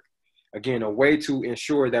framework. Again, a way to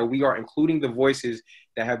ensure that we are including the voices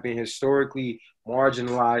that have been historically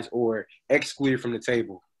marginalized or excluded from the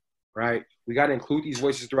table, right? We got to include these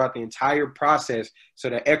voices throughout the entire process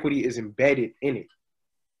so that equity is embedded in it.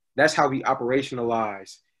 That's how we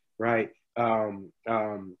operationalize, right,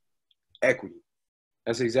 equity.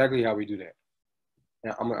 That's exactly how we do that.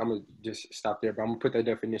 Now, I'm going to just stop there, but I'm going to put that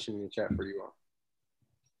definition in the chat for you all.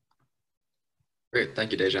 Great.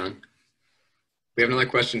 Thank you, Dejan. We have another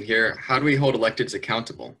question here. How do we hold electeds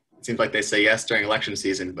accountable? It seems like they say yes during election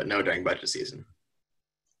season, but no during budget season.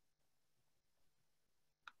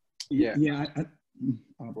 Yeah.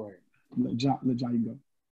 Let John you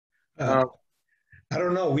go. I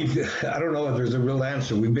don't know. I don't know if there's a real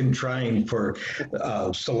answer. We've been trying for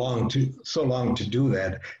so long to do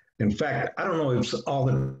that. In fact, I don't know if all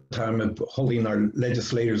the time of holding our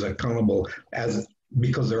legislators accountable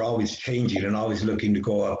because they're always changing and always looking to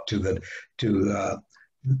go up to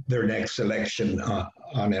their next election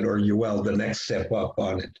on it, or the next step up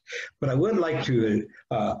on it. But I would like to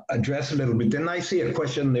address a little bit. Then I see a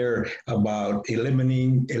question there about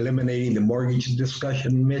eliminating the mortgage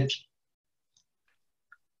discussion, Mitch.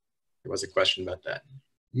 There was a question about that.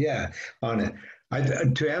 Yeah, on it.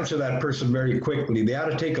 To answer that person very quickly, they ought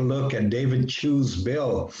to take a look at David Chu's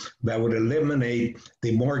bill that would eliminate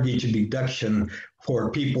the mortgage deduction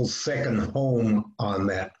for people's second home on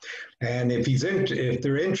that. And if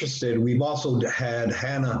they're interested, we've also had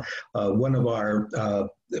Hannah, one of our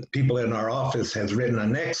people in our office, has written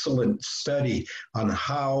an excellent study on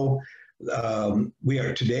how we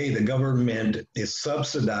are today. The government is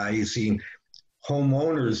subsidizing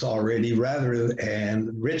homeowners already and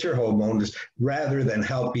richer homeowners rather than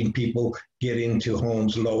helping people get into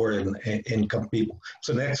homes lower income people. It's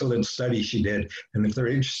an excellent study she did. And if they're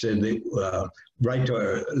interested, they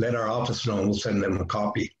let our office know and we'll send them a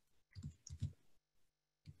copy.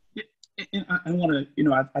 And I want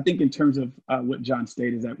to, I think in terms of what John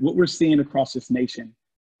stated, is that what we're seeing across this nation,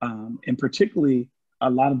 and particularly a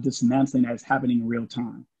lot of dismantling that is happening in real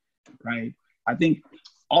time, right? I think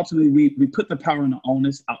ultimately we put the power and the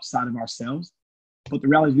onus outside of ourselves, but the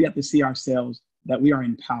reality is we have to see ourselves that we are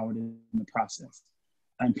empowered in the process.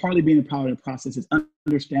 And partly being empowered in the process is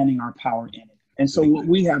understanding our power in it. And so what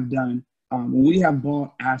we have done, when we have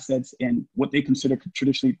bought assets in what they consider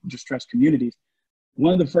traditionally distressed communities,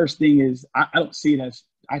 one of the first thing is I don't see it as,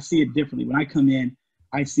 I see it differently. When I come in,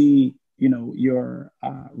 I see, your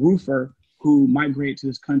roofer who migrated to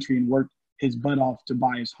this country and worked his butt off to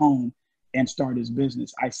buy his home and start his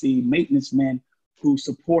business. I see maintenance men who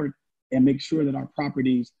support and make sure that our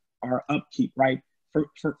properties are upkeep, right?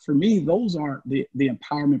 For me, those are the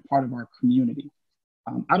empowerment part of our community.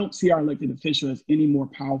 I don't see our elected official as any more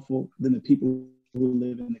powerful than the people who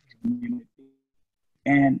live in the community.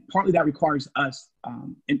 And partly that requires us,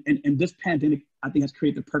 and this pandemic, I think, has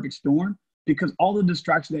created the perfect storm, because all the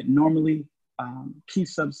distraction that normally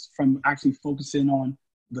keeps us from actually focusing on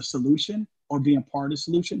the solution or being part of the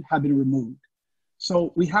solution have been removed.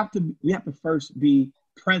 So we have to first be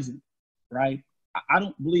present, right? I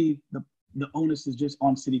don't believe the onus is just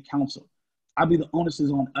on city council. I believe the onus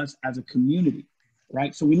is on us as a community,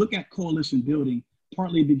 right? So we look at coalition building,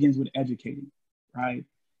 partly it begins with educating, right?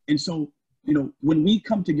 And so, when we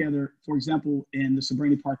come together, for example, in the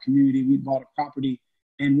Sobrani Park community, we bought a property,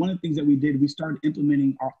 and one of the things that we did, we started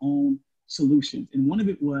implementing our own solutions. And one of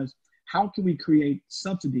it was, how can we create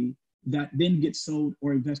subsidy that then gets sold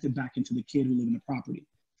or invested back into the kid who live in the property?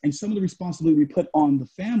 And some of the responsibility we put on the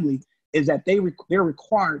family is that they're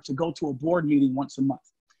required to go to a board meeting once a month,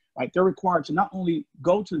 right? They're required to not only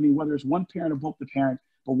go to the meeting, whether it's one parent or both the parents,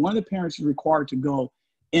 but one of the parents is required to go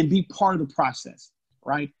and be part of the process,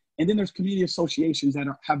 right? And then there's community associations that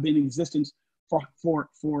have been in existence for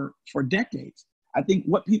decades. I think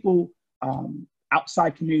what people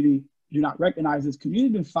outside community do not recognize is community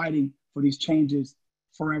has been fighting for these changes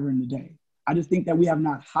forever in the day. I just think that we have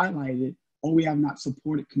not highlighted it, or we have not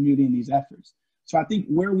supported community in these efforts. So I think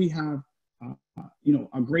where we have,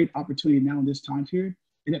 a great opportunity now in this time period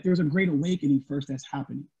is that there's a great awakening first that's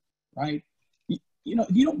happening, right? If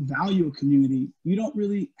you don't value a community, you're not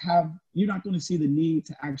going to see the need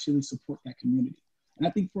to actually support that community. And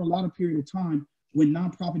I think for a lot of period of time, when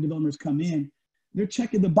nonprofit developers come in, they're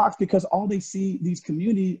checking the box because all they see these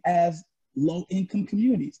communities as low-income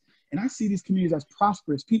communities. And I see these communities as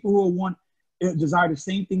prosperous, people who desire the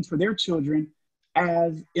same things for their children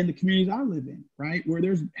as in the communities I live in, right? Where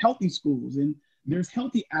there's healthy schools and there's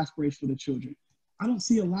healthy aspirations for the children. I don't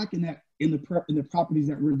see a lack in that in the properties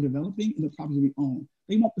that we're developing and the properties we own.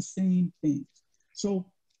 They want the same things. So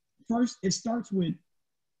first, it starts with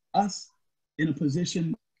us in a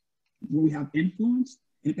position where we have influence.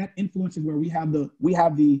 And that influence is where we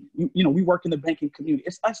work in the banking community.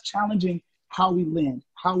 It's us challenging how we lend,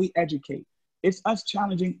 how we educate. It's us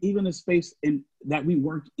challenging even the space that we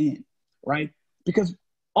work in, right? Because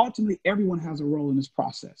ultimately everyone has a role in this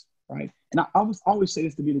process, right? And I always say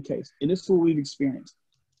this to be the case, and this is what we've experienced.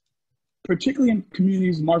 Particularly in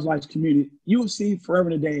communities, marginalized community, you will see forever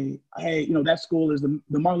and a day, hey, that school is the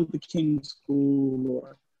Martin Luther King School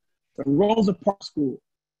or the Rosa Parks School.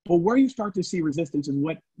 But where you start to see resistance is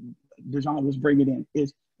what Dejan was bringing in,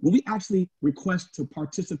 is when we actually request to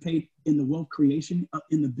participate in the wealth creation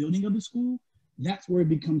in the building of the school, that's where it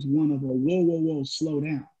becomes one of a whoa, slow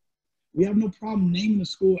down. We have no problem naming the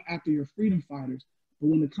school after your freedom fighters, but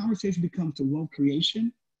when the conversation becomes to wealth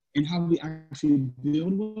creation and how we actually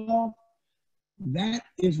build wealth, that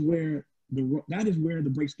is where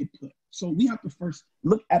the brakes get put. So we have to first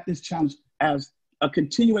look at this challenge as a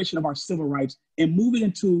continuation of our civil rights and move it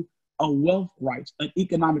into a wealth rights, an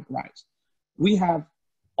economic rights. We have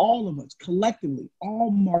all of us collectively,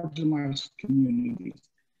 all marginalized communities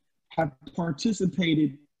have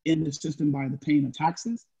participated in the system by the paying of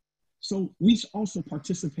taxes. So we should also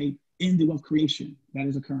participate in the wealth creation that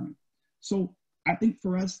is occurring. So I think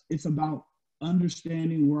for us, it's about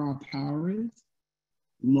understanding where our power is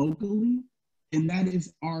locally, and that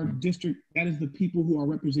is our district, that is the people who are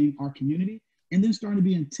representing our community, and then starting to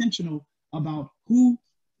be intentional about who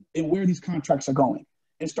and where these contracts are going,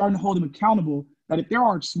 and starting to hold them accountable that if there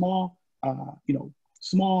are small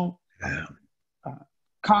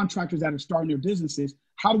contractors that are starting their businesses,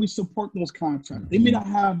 how do we support those contracts? They may not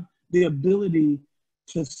have the ability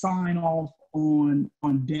to sign off on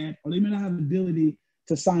debt, or they may not have the ability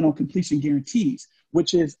to sign on completion guarantees,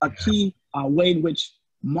 which is a key way in which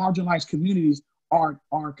marginalized communities are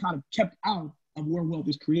kind of kept out of where wealth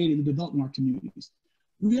is created in developing our communities.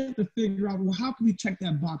 We have to figure out, well, how can we check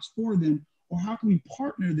that box for them, or how can we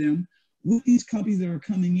partner them with these companies that are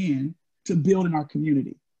coming in to build in our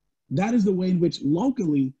community? That is the way in which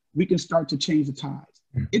locally we can start to change the tides.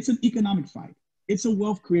 It's an economic fight. It's a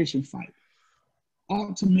wealth creation fight.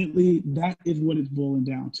 Ultimately, that is what it's boiling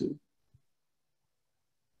down to.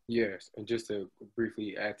 Yes, and just to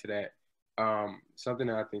briefly add to that, something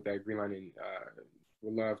that I think that Greenlining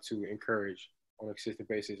would love to encourage on a consistent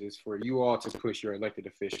basis is for you all to push your elected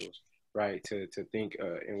officials, right, to think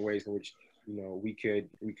in ways in which, you know, we could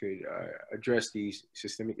address these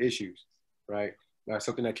systemic issues, right?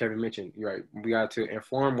 Something that Kevin mentioned, right? We got to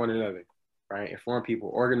inform one another, right? Inform people,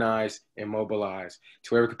 organize and mobilize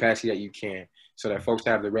to whatever capacity that you can, so that folks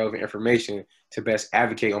have the relevant information to best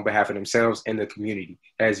advocate on behalf of themselves and the community.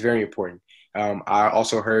 That is very important. I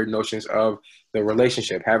also heard notions of the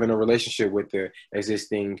relationship, having a relationship with the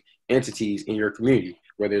existing entities in your community,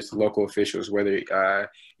 whether it's local officials, whether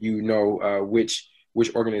you know which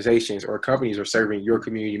organizations or companies are serving your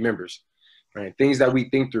community members, right? Things that we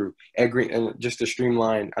think through. And just to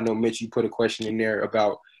streamline, I know, Mitch, you put a question in there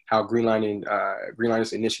about how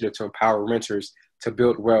Greenlining's initiative to empower renters to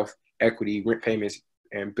build wealth, equity, rent payments,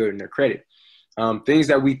 and building their credit. Things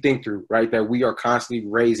that we think through, right, that we are constantly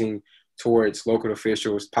raising towards local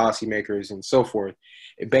officials, policymakers, and so forth,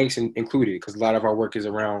 banks included, because a lot of our work is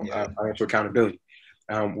around financial accountability.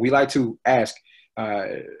 We like to ask,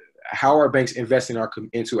 how are banks investing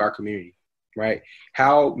into our community, right?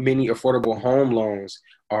 How many affordable home loans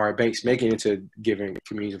are banks making into giving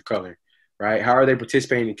communities of color, right? How are they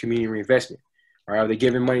participating in community reinvestment? Or are they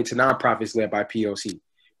giving money to nonprofits led by POC,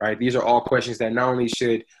 right? These are all questions that not only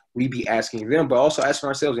should we be asking them, but also asking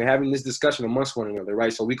ourselves and having this discussion amongst one another,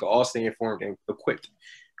 right? So we can all stay informed and equipped.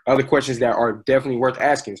 Other questions that are definitely worth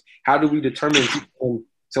asking is, how do we determine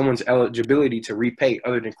someone's eligibility to repay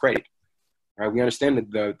other than credit? Right? We understand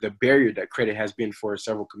the barrier that credit has been for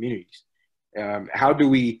several communities. How do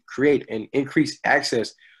we create and increase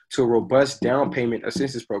access to a robust down payment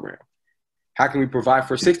assistance program? How can we provide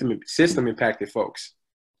for system impacted folks?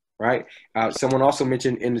 Right. Someone also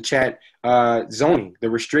mentioned in the chat zoning,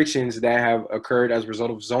 the restrictions that have occurred as a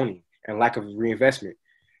result of zoning and lack of reinvestment.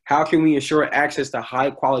 How can we ensure access to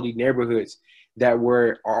high quality neighborhoods that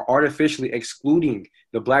are artificially excluding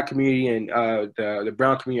the Black community and the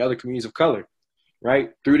brown community, other communities of color,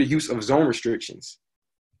 right, through the use of zone restrictions?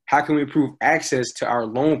 How can we improve access to our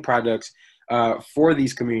loan products for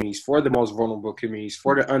these communities, for the most vulnerable communities,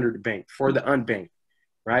 for the underbanked, for the unbanked?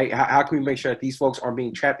 Right? How can we make sure that these folks aren't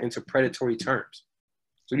being trapped into predatory terms?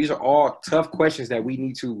 So these are all tough questions that we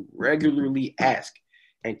need to regularly ask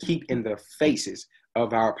and keep in the faces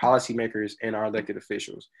of our policymakers and our elected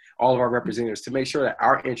officials, all of our representatives, to make sure that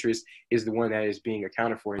our interest is the one that is being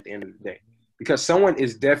accounted for at the end of the day. Because someone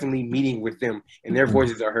is definitely meeting with them and their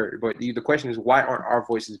voices are heard. But the question is, why aren't our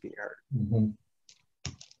voices being heard?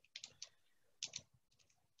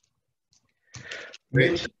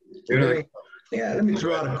 Mitch, let me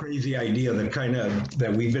throw out a crazy idea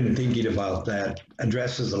that we've been thinking about that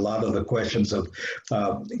addresses a lot of the questions of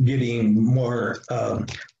getting more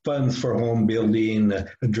funds for home building,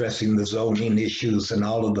 addressing the zoning issues and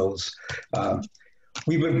all of those.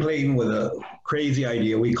 We've been playing with a crazy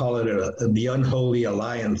idea. We call it the unholy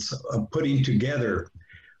alliance of putting together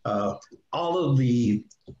all of the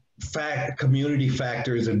community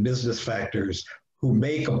factors and business factors who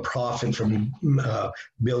make a profit from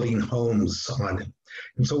building homes on it.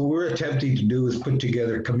 And so what we're attempting to do is put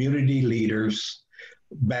together community leaders,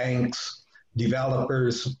 banks,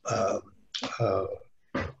 developers,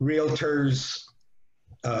 realtors,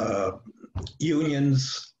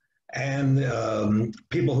 unions, and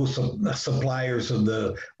people who suppliers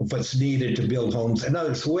of what's needed to build homes, and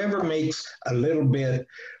others, whoever makes a little bit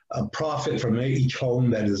of profit from each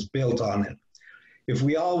home that is built on it. If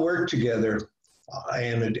we all work together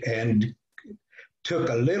and took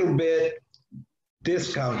a little bit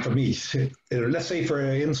discount from each. Let's say, for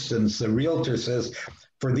instance, the realtor says,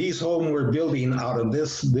 for these homes we're building out of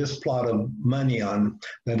this plot of money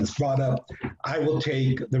that is brought up,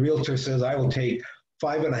 the realtor says, I will take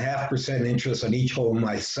 5.5% interest on each home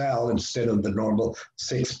I sell instead of the normal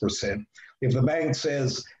 6%. If the bank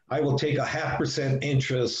says, I will take 0.5%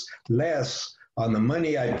 interest less on the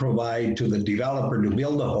money I provide to the developer to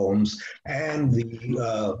build the homes, and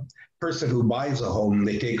the person who buys a home,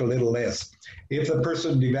 they take a little less. If the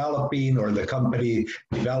person developing or the company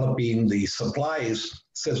developing the supplies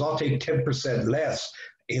says, I'll take 10% less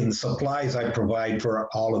in the supplies I provide for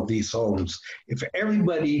all of these homes. If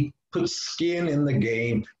everybody puts skin in the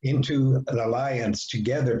game into an alliance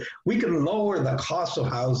together, we can lower the cost of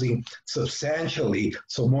housing substantially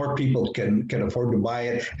so more people can afford to buy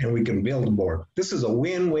it and we can build more. This is a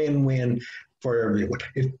win-win-win for everyone.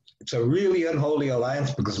 It's a really unholy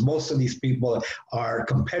alliance because most of these people are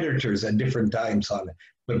competitors at different times on it.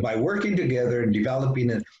 But by working together and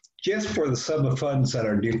developing it just for the sum of funds that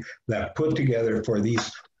are that put together for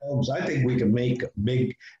these homes, I think we can make a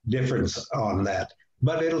big difference on that.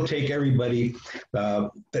 But it'll take everybody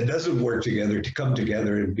that doesn't work together to come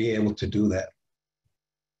together and be able to do that.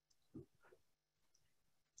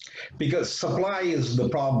 Because supply is the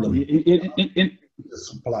problem. The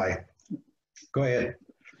supply. Go ahead.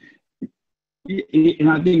 And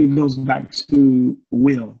I think it goes back to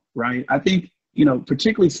will, right? I think, you know,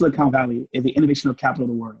 particularly Silicon Valley is the innovational capital of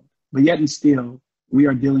the world. But yet and still, we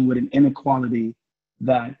are dealing with an inequality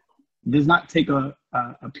that does not take a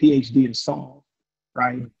PhD to solve,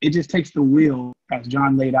 right? It just takes the will, as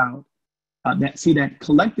John laid out, that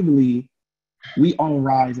collectively we all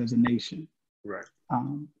rise as a nation. Right.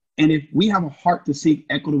 And if we have a heart to seek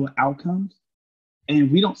equitable outcomes, and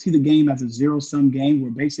we don't see the game as a zero-sum game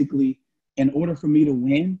where basically, in order for me to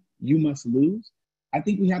win, you must lose, I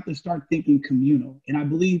think we have to start thinking communal. And I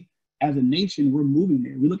believe as a nation, we're moving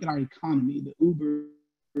there. We look at our economy, the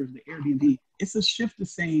Ubers, the Airbnb. It's a shift to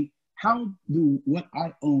saying, how do what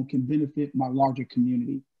I own can benefit my larger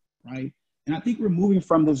community, right? And I think we're moving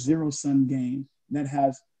from the zero-sum game that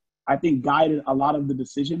has, I think, guided a lot of the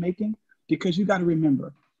decision-making, because you got to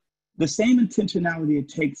remember, the same intentionality it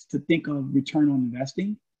takes to think of return on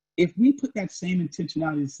investing, if we put that same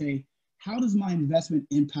intentionality to say, how does my investment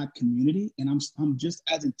impact community? And I'm just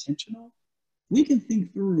as intentional, we can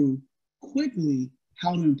think through quickly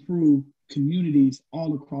how to improve communities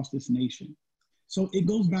all across this nation. So it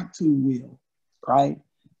goes back to will, right?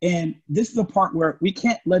 And this is a part where we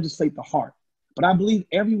can't legislate the heart, but I believe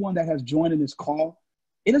everyone that has joined in this call,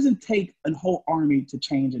 it doesn't take a whole army to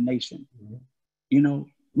change a nation. Mm-hmm. You know,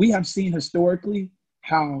 we have seen historically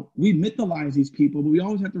how we mythologize these people, but we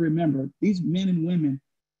always have to remember these men and women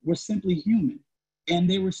were simply human, and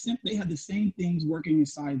they had the same things working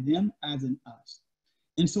inside them as in us.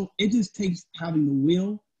 And so it just takes having the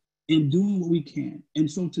will and doing what we can. And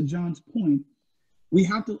so to John's point, we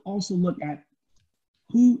have to also look at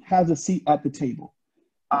who has a seat at the table.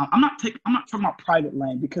 I'm not talking about private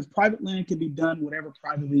land, because private land can be done whatever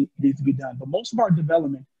privately needs to be done. But most of our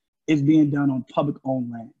development is being done on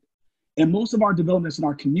public-owned land. And most of our developments in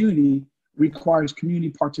our community requires community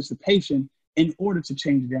participation in order to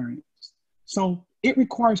change variance. So it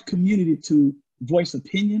requires community to voice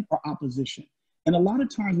opinion or opposition. And a lot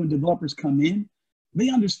of times when developers come in, they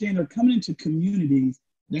understand they're coming into communities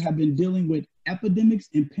that have been dealing with epidemics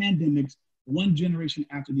and pandemics one generation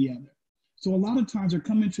after the other. So a lot of times they're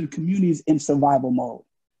coming to communities in survival mode,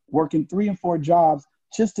 working 3 and 4 jobs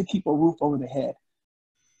just to keep a roof over their head.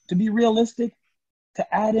 To be realistic,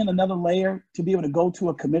 to add in another layer, to be able to go to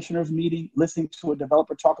a commissioner's meeting, listening to a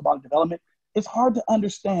developer talk about development, it's hard to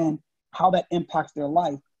understand how that impacts their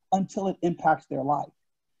life until it impacts their life.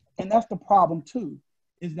 And that's the problem too,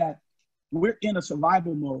 is that we're in a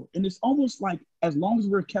survival mode. And it's almost like as long as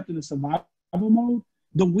we're kept in a survival mode,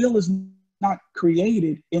 the will is not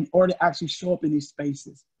created in order to actually show up in these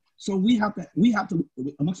spaces. So we have to,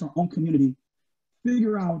 amongst our own community,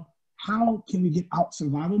 figure out how can we get out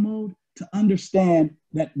survival mode to understand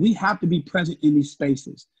that we have to be present in these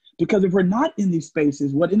spaces. Because if we're not in these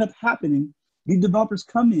spaces, what ends up happening, these developers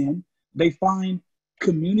come in, they find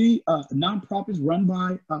community nonprofits run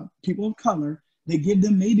by people of color. They give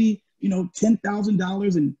them maybe,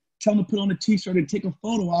 $10,000 and tell them to put on a t-shirt and take a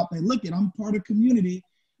photo out. They look at, I'm part of community.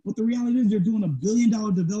 But the reality is they're doing $1 billion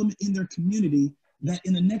development in their community that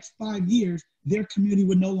in the next 5 years, their community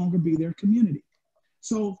would no longer be their community.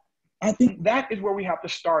 So I think that is where we have to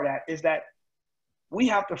start at, is that we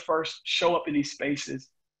have to first show up in these spaces,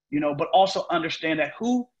 but also understand that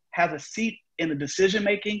who has a seat in the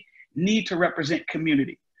decision-making need to represent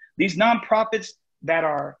community. These nonprofits that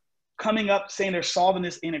are coming up saying they're solving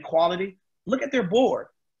this inequality, look at their board.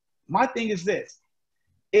 My thing is this,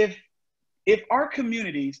 if our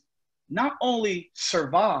communities not only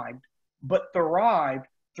survived, but thrived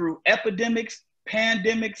through epidemics,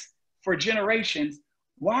 pandemics for generations,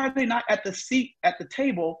 why are they not at the seat at the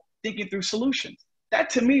table thinking through solutions? That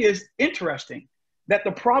to me is interesting, that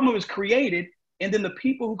the problem was created and then the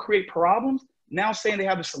people who create problems now saying they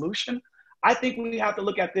have a solution. I think we have to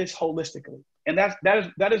look at this holistically. And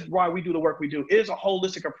that is why we do the work we do. It is a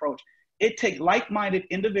holistic approach. It takes like-minded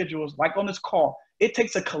individuals, like on this call, it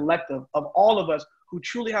takes a collective of all of us who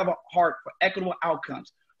truly have a heart for equitable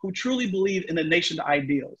outcomes, who truly believe in the nation's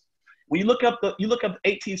ideals. When you look up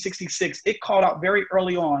 1866, it called out very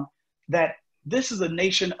early on that this is a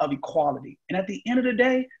nation of equality. And at the end of the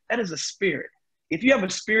day, that is a spirit. If you have a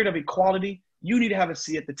spirit of equality, you need to have a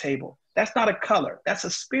seat at the table. That's not a color, that's a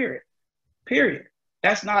spirit, period.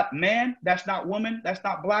 That's not man, that's not woman, that's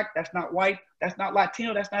not black, that's not white, that's not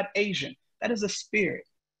Latino, that's not Asian. That is a spirit.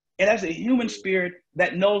 And that's a human spirit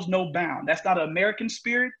that knows no bound. That's not an American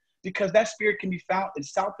spirit, because that spirit can be found in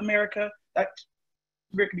South America, that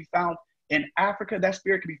spirit can be found in Africa, that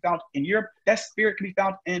spirit can be found in Europe, that spirit can be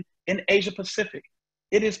found in Asia Pacific.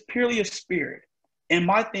 It is purely a spirit. And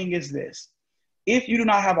my thing is this: if you do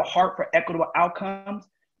not have a heart for equitable outcomes,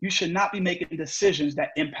 you should not be making decisions that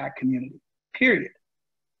impact community, period.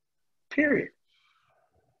 Period.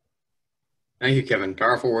 Thank you, Kevin.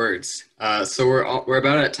 Powerful words. So we're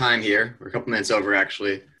about at time here. We're a couple minutes over,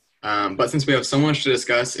 actually. But since we have so much to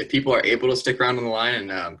discuss, if people are able to stick around on the line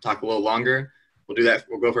and talk a little longer, we'll do that.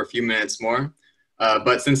 We'll go for a few minutes more.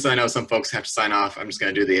 But since I know some folks have to sign off, I'm just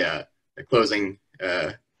going to do the closing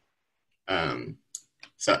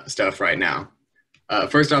stuff right now.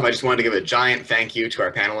 First off, I just wanted to give a giant thank you to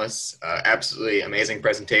our panelists. Absolutely amazing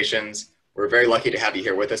presentations. We're very lucky to have you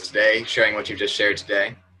here with us today, sharing what you've just shared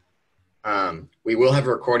today. We will have a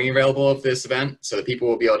recording available of this event, so that people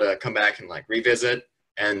will be able to come back and revisit.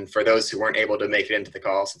 And for those who weren't able to make it into the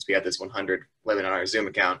call, since we have this 100 limit on our Zoom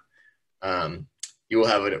account, you will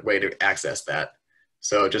have a way to access that.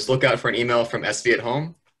 So just look out for an email from SV at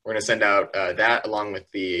Home. We're going to send out that along with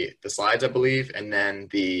the slides, I believe, and then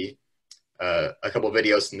a couple of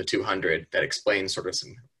videos from the 200 that explain sort of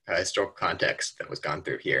some historical context that was gone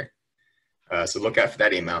through here. So look out for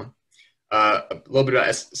that email. A little bit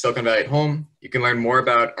about Silicon Valley at Home. You can learn more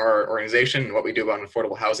about our organization and what we do about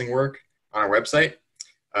affordable housing work on our website.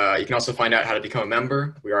 You can also find out how to become a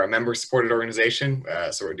member. We are a member-supported organization,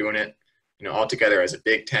 so we're doing it, all together as a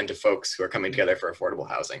big tent of folks who are coming together for affordable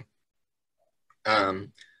housing.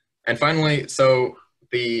 And finally, so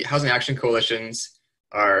the Housing Action Coalitions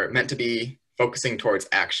are meant to be focusing towards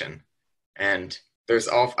action. And there's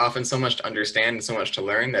often so much to understand and so much to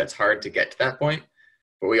learn that it's hard to get to that point.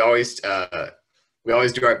 But we always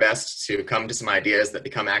do our best to come to some ideas that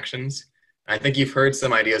become actions. And I think you've heard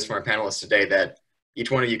some ideas from our panelists today that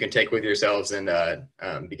each one of you can take with yourselves and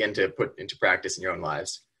begin to put into practice in your own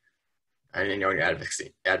lives and in your own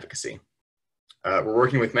advocacy. We're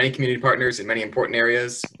working with many community partners in many important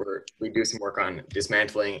areas. We do some work on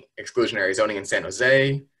dismantling exclusionary zoning in San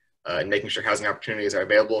Jose, and making sure housing opportunities are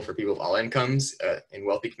available for people of all incomes in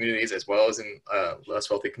wealthy communities as well as in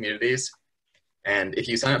less wealthy communities. And if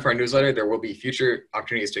you sign up for our newsletter, there will be future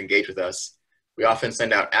opportunities to engage with us. We often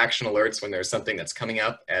send out action alerts when there's something that's coming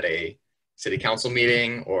up at a city council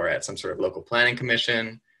meeting or at some sort of local planning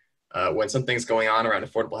commission. When something's going on around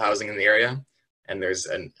affordable housing in the area and there's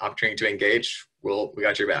an opportunity to engage, we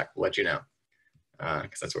got your back. We'll let you know,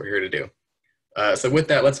 because that's what we're here to do. So with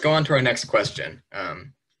that, let's go on to our next question.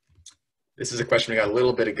 This is a question we got a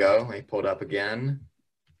little bit ago. Let me pull it up again.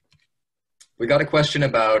 We got a question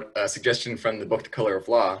about a suggestion from the book, The Color of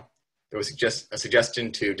Law. There was a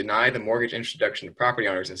suggestion to deny the mortgage introduction to property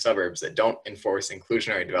owners in suburbs that don't enforce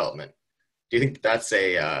inclusionary development. Do you think that's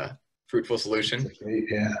a fruitful solution?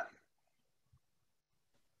 Yeah.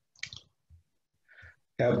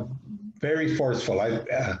 Yeah, very forceful.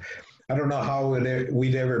 I don't know how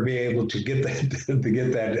we'd ever be able to get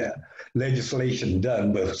that legislation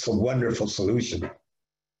done, but it's a wonderful solution.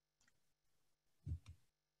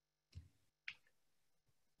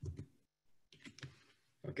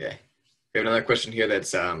 Okay. We have another question here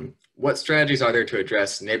that's, what strategies are there to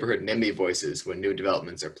address neighborhood NIMBY voices when new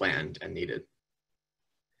developments are planned and needed?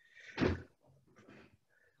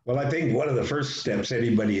 Well, I think one of the first steps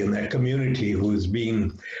anybody in that community who is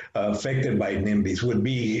being affected by NIMBYs would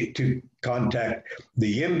be to contact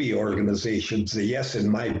the YIMBY organizations, the Yes in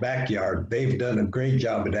My Backyard. They've done a great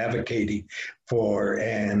job at advocating for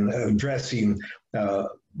and addressing the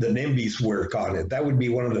NIMBYs work on it. That would be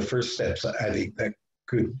one of the first steps I think that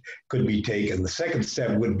could be taken. The second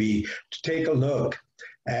step would be to take a look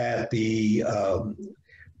at the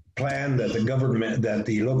plan that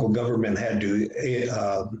the local government had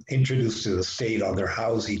to introduce to the state on their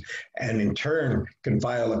housing, and in turn can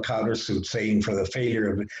file a countersuit saying for the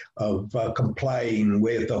failure of complying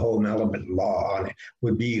with the home element law on it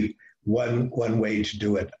would be one way to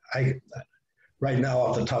do it. Right now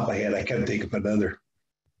off the top of my head, I can't think of another.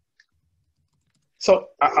 So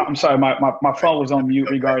I'm sorry, my phone was on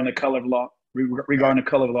mute regarding the color of law,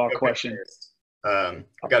 question.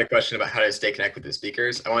 I've got a question about how to stay connected with the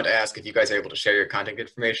speakers. I wanted to ask if you guys are able to share your contact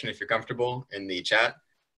information if you're comfortable in the chat.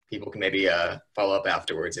 People can maybe follow up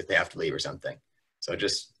afterwards if they have to leave or something. So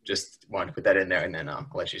just wanted to put that in there, and then I'll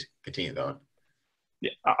let you continue going.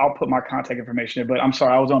 Yeah, I'll put my contact information in, but I'm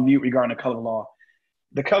sorry, I was on mute regarding the color law.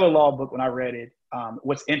 The color law book, when I read it,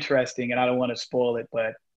 what's interesting, and I don't want to spoil it,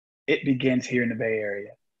 but it begins here in the Bay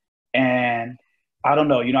Area. And I don't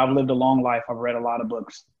know, I've lived a long life. I've read a lot of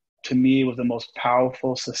books. To me, it was the most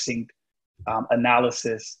powerful, succinct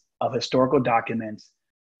analysis of historical documents.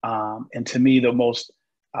 And to me, the most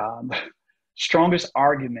strongest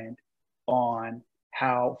argument on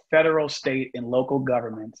how federal, state, and local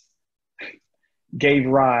governments gave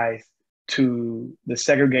rise to the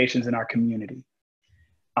segregations in our community.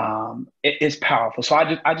 It's powerful. So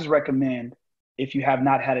I just recommend, if you have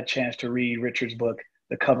not had a chance to read Richard's book,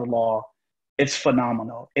 The Cover Law, it's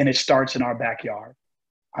phenomenal. And it starts in our backyard.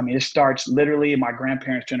 I mean, it starts literally in my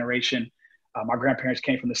grandparents' generation. My grandparents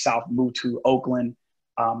came from the South, moved to Oakland.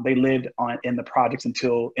 They lived in the projects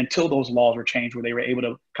until those laws were changed, where they were able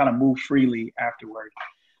to kind of move freely afterward.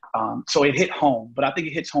 So it hit home, but I think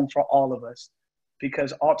it hits home for all of us,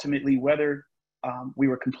 because ultimately, whether we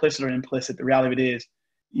were complicit or implicit, the reality of it is,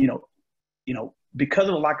 because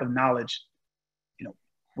of the lack of knowledge,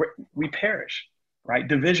 we perish, right?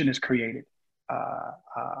 Division is created.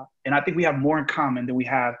 And I think we have more in common than we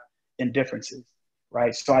have in differences,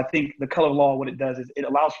 right? So I think the color law, what it does is it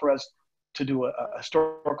allows for us to do a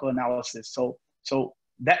historical analysis. So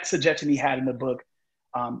that suggestion he had in the book,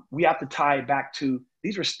 we have to tie it back to,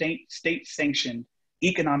 these were state-sanctioned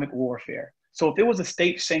economic warfare. So if it was a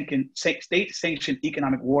state-sanctioned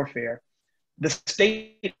economic warfare, the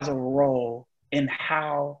state has a role in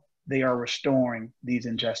how they are restoring these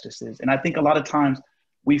injustices. And I think a lot of times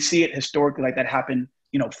we see it historically, like that happened,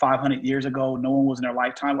 500 years ago. No one was in their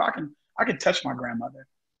lifetime. Well, I can touch my grandmother.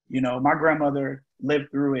 My grandmother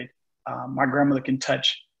lived through it. My grandmother can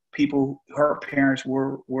touch people. Her parents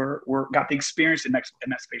got the experience in that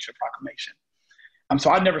spatial proclamation.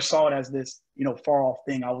 So I never saw it as this, far off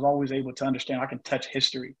thing. I was always able to understand I can touch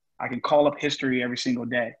history. I can call up history every single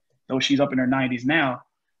day, though she's up in her 90s now.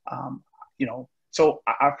 So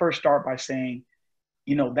I first start by saying,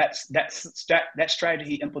 that strategy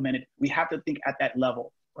he implemented, we have to think at that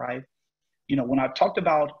level, right? When I talked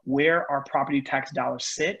about where our property tax dollars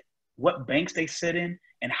sit, what banks they sit in,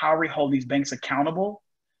 and how we hold these banks accountable,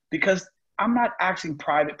 because I'm not asking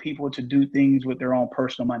private people to do things with their own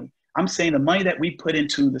personal money. I'm saying the money that we put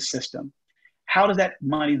into the system, how does that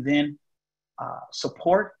money then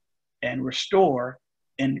support and restore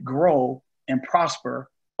and grow and prosper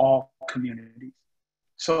all communities?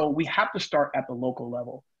 So we have to start at the local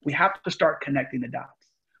level. We have to start connecting the dots.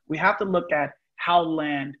 We have to look at how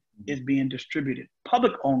land is being distributed,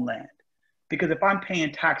 public owned land. Because if I'm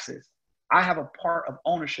paying taxes, I have a part of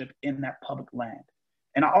ownership in that public land.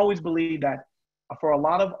 And I always believe that for a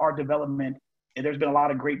lot of our development, there's been a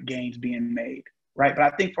lot of great gains being made, right? But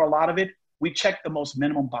I think for a lot of it, we check the most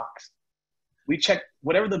minimum box. We check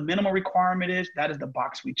whatever the minimum requirement is, that is the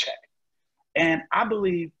box we check. And I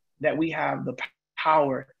believe that we have the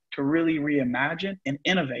power to really reimagine and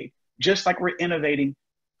innovate, just like we're innovating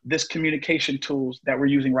this communication tools that we're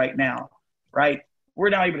using right now, right? We're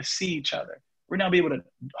now able to see each other. We're now able to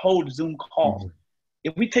hold Zoom calls. Mm-hmm.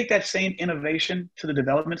 If we take that same innovation to the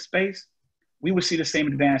development space, we would see the same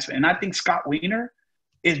advancement. And I think Scott Wiener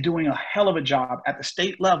is doing a hell of a job at the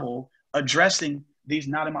state level addressing these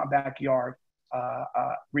not in my backyard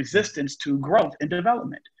resistance to growth and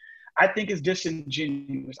development. I think it's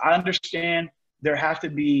disingenuous. I understand there has to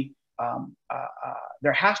be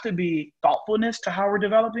thoughtfulness to how we're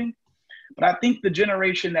developing, but I think the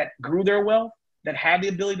generation that grew their wealth, that had the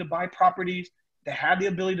ability to buy properties, that had the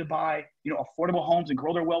ability to buy, affordable homes and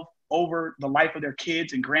grow their wealth over the life of their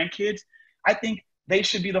kids and grandkids, I think they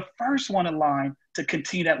should be the first one in line to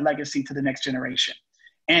continue that legacy to the next generation.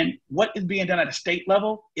 And what is being done at a state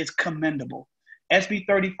level is commendable. SB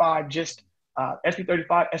 35, SB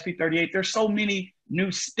 35, SB 38, there's so many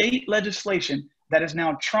new state legislation that is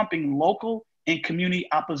now trumping local and community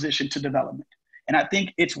opposition to development. And I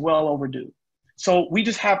think it's well overdue. So we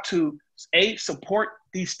just have to, support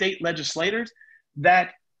these state legislators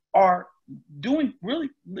that are doing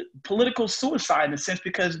really political suicide in a sense,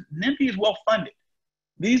 because NIMBY is well funded.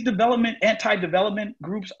 These anti-development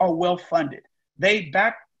groups are well funded. They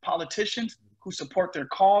back politicians who support their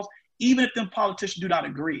cause, even if them politicians do not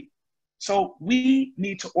agree. So we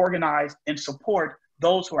need to organize and support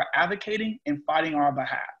those who are advocating and fighting on our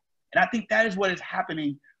behalf. And I think that is what is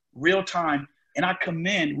happening real time. And I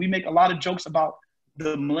commend, we make a lot of jokes about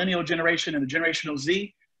the millennial generation and the generational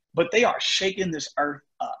Z. but they are shaking this earth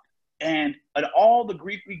up. And all the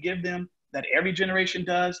grief we give them that every generation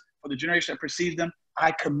does, for the generation that precedes them,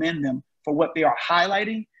 I commend them for what they are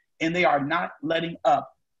highlighting, and they are not letting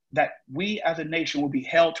up that we as a nation will be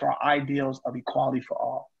held to our ideals of equality for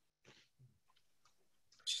all.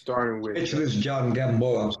 Starting with This is John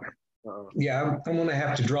Gamboa. Yeah, I'm going to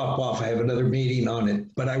have to drop off. I have another meeting on it,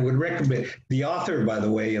 but I would recommend the author, by the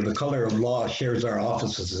way, of The Color of Law shares our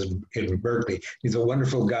offices in Berkeley. He's a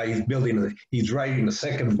wonderful guy. He's writing a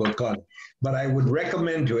second book on it. But I would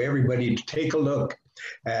recommend to everybody to take a look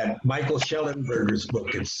at Michael Schellenberger's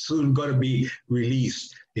book. It's soon going to be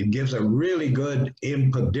released. It gives a really good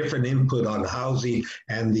input, different input on housing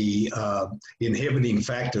and the inhibiting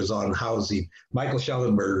factors on housing. Michael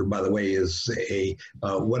Schellenberger, by the way, is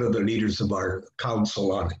one of the leaders of our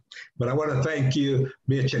council on it. But I want to thank you,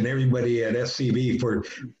 Mitch, and everybody at SCV for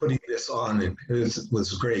putting this on. It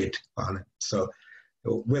was great on it. So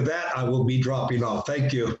with that, I will be dropping off.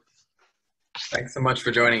 Thank you. Thanks so much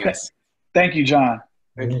for joining us. Thank you, John.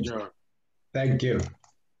 Thank you, John. Thank you.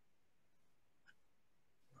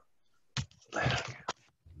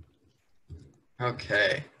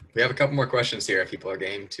 Okay, we have a couple more questions here if people are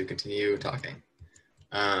game to continue talking.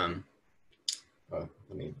 Well,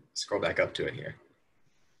 let me scroll back up to it here.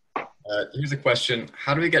 Here's a question.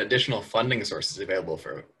 How do we get additional funding sources available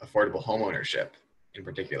for affordable homeownership in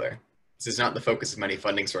particular? This is not the focus of many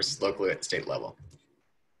funding sources locally at the state level.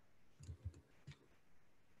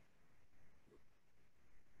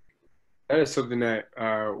 That is something that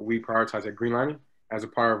we prioritize at Greenlining as a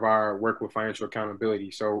part of our work with financial accountability.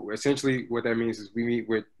 So essentially what that means is we meet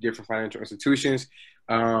with different financial institutions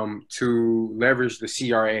to leverage the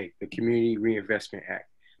CRA, the Community Reinvestment Act.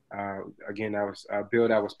 Again, that was a bill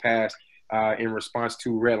that was passed in response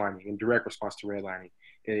to redlining, in direct response to redlining.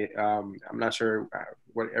 I'm not sure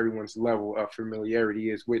what everyone's level of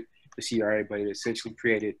familiarity is with the CRA, but it essentially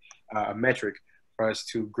created a metric for us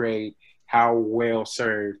to grade how well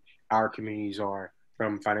served our communities are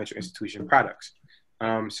from financial institution products.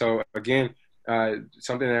 So again,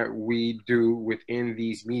 something that we do within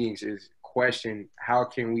these meetings is question, how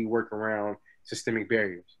can we work around systemic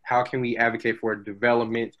barriers? How can we advocate for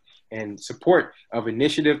development and support of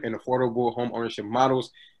initiative and affordable home ownership models,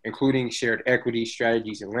 including shared equity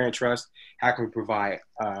strategies and land trust? How can we provide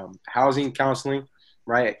housing counseling,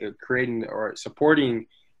 right? Creating or supporting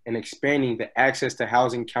and expanding the access to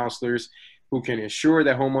housing counselors who can ensure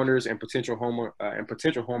that homeowners and potential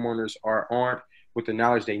homeowners are armed with the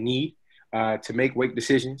knowledge they need to make wake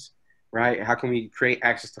decisions, right? How can we create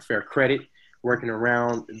access to fair credit, working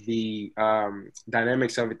around the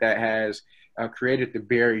dynamics of it that has created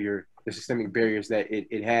the systemic barriers that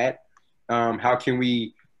it had? How can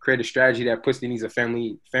we create a strategy that puts the needs of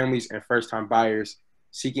families and first-time buyers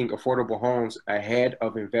seeking affordable homes ahead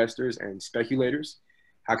of investors and speculators?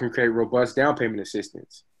 How can we create robust down payment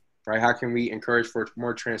assistance, right? How can we encourage for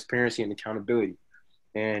more transparency and accountability?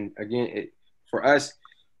 And again, for us,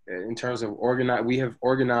 in terms of we have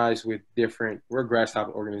organized with we're a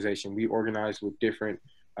grassroots organization. We organize with different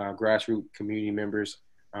grassroots community members,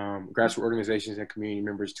 grassroots organizations and community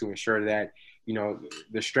members to ensure that,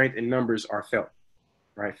 the strength in numbers are felt,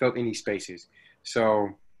 right? Felt in these spaces. So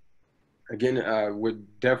again,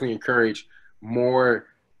 would definitely encourage more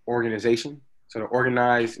organization. So to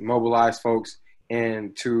organize, mobilize folks,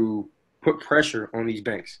 and to put pressure on these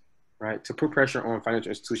banks, right? To put pressure on financial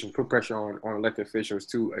institutions, put pressure on elected officials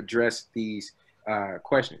to address these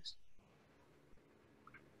questions.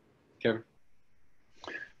 Kevin?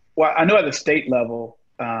 Well, I know at the state level,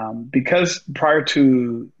 because prior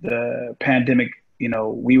to the pandemic,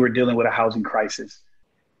 we were dealing with a housing crisis.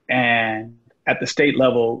 And at the state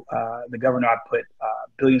level, the governor had put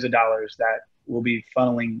billions of dollars that will be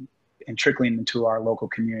funneling and trickling into our local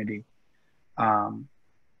community.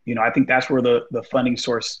 I think that's where the funding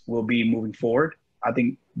source will be moving forward. I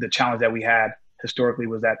think the challenge that we had historically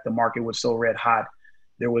was that the market was so red hot.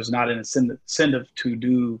 There was not an incentive to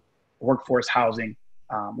do workforce housing,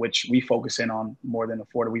 which we focus in on more than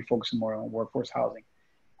affordable. We focus more on workforce housing,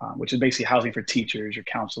 which is basically housing for teachers, your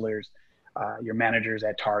counselors, your managers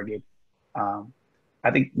at Target.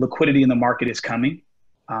 I think liquidity in the market is coming,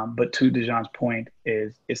 but to Dejan's point,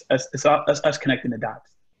 it's us connecting the dots.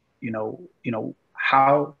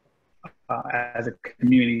 How as a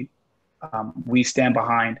community we stand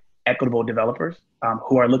behind equitable developers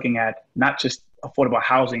who are looking at not just affordable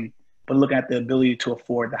housing, but looking at the ability to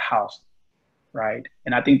afford the house, right?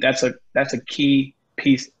 And I think that's a key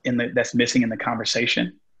piece that's missing in the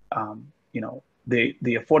conversation. The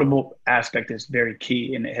affordable aspect is very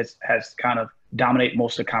key, and it has kind of dominated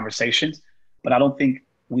most of the conversations. But I don't think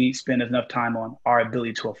we spend enough time on our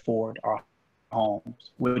ability to afford our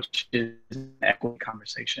homes, which is an equity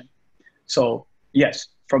conversation. So yes,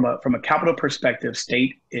 from a capital perspective,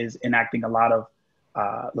 state is enacting a lot of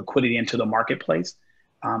liquidity into the marketplace.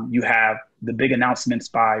 You have the big announcements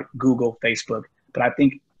by Google, Facebook, but I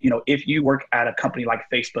think, if you work at a company like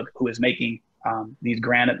Facebook, who is making these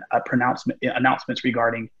grand announcements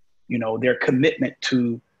regarding, their commitment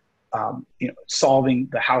to, solving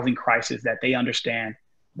the housing crisis that they understand,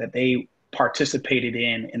 that they participated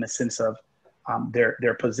in the sense of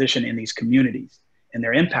their position in these communities and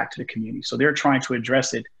their impact to the community. So they're trying to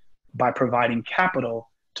address it by providing capital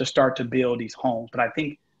to start to build these homes. But I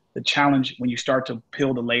think the challenge when you start to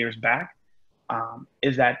peel the layers back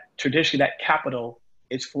is that traditionally that capital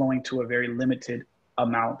is flowing to a very limited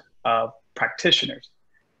amount of practitioners,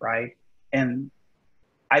 right? And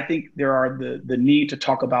I think there are the need to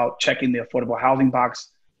talk about checking the affordable housing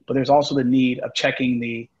box, but there's also the need of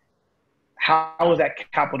checking how is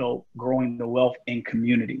that capital growing the wealth in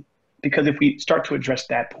community? Because if we start to address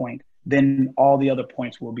that point, then all the other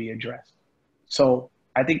points will be addressed. So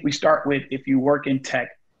I think we start with, if you work in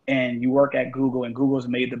tech and you work at Google, and Google's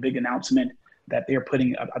made the big announcement that they're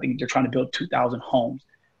I think they're trying to build 2,000 homes,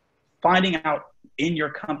 finding out in your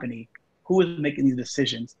company who is making these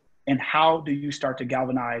decisions and how do you start to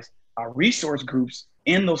galvanize resource groups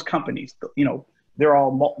in those companies. There are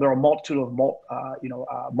a multitude of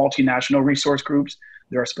multinational resource groups.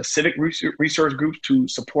 There are specific resource groups to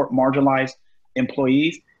support marginalized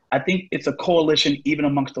employees. I think it's a coalition even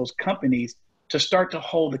amongst those companies to start to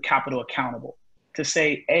hold the capital accountable, to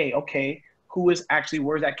say, hey, okay, where's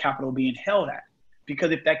that capital being held at?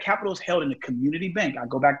 Because if that capital is held in a community bank, I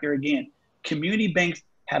go back there again, community banks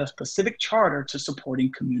had a specific charter to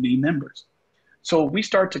supporting community members. So we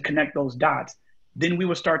start to connect those dots, then we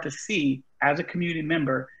will start to see, as a community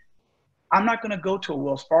member, I'm not going to go to a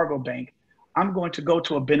Wells Fargo bank. I'm going to go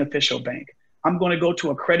to a beneficial bank. I'm going to go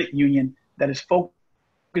to a credit union that is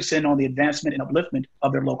focusing on the advancement and upliftment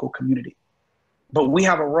of their local community. But we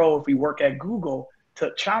have a role, if we work at Google,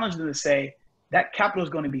 to challenge them to say that capital is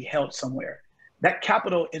going to be held somewhere. That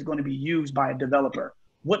capital is going to be used by a developer.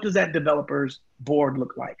 What does that developer's board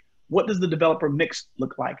look like? What does the developer mix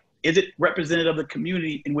look like? Is it representative of the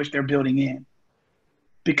community in which they're building in?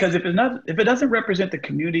 Because if it doesn't represent the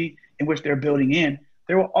community in which they're building in,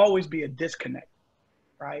 there will always be a disconnect,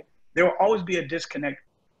 right? There will always be a disconnect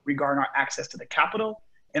regarding our access to the capital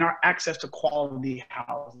and our access to quality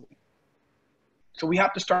housing. So we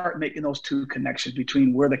have to start making those two connections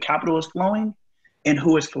between where the capital is flowing and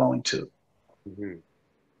who it's flowing to. Mm-hmm.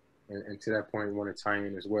 And to that point, I want to tie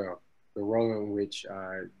in as well, the role in which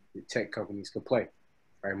the tech companies could play,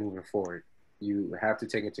 right, moving forward. You have to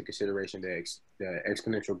take into consideration the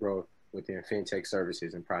exponential growth within fintech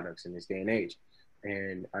services and products in this day and age.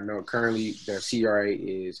 And I know currently the CRA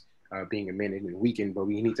is being amended and weakened, but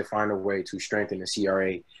we need to find a way to strengthen the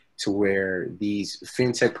CRA to where these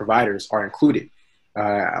fintech providers are included.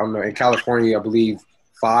 I don't know, in California, I believe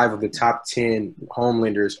 5 of the top 10 home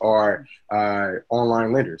lenders are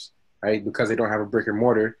online lenders, right? Because they don't have a brick and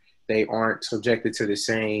mortar, they aren't subjected to the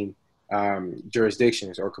same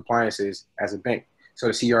jurisdictions or compliances as a bank. So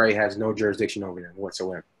the CRA has no jurisdiction over them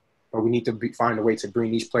whatsoever. But we need to find a way to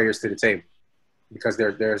bring these players to the table, because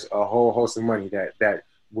there's a whole host of money that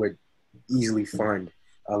would easily fund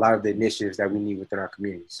a lot of the initiatives that we need within our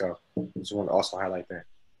community. So I just want to also highlight that.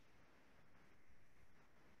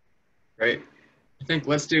 Great. I think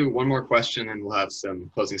let's do one more question and we'll have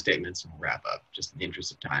some closing statements and we'll wrap up, just in the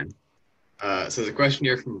interest of time. So there's a question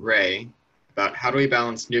here from Ray about how do we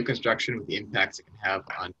balance new construction with the impacts it can have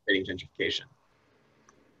on creating gentrification?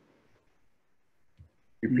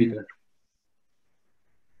 Repeat that.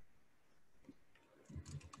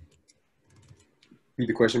 Repeat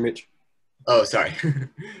the question, Mitch. Oh, sorry.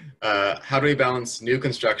 How do we balance new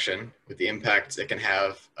construction with the impacts it can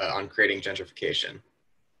have on creating gentrification?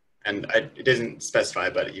 And it doesn't specify,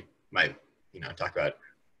 but you might, talk about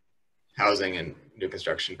housing and new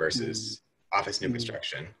construction versus office new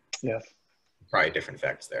construction. Yes. Probably different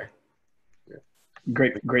effects there. Yeah.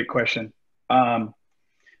 Great question.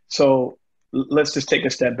 So let's just take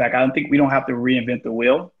a step back. I don't think we don't have to reinvent the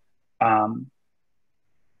wheel. And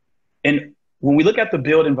when we look at the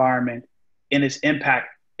built environment and its impact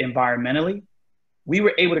environmentally, we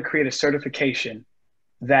were able to create a certification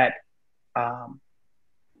that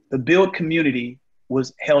the build community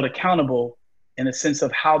was held accountable in the sense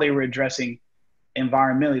of how they were addressing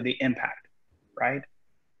environmentally the impact, right?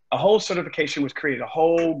 A whole certification was created, a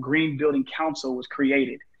whole Green Building Council was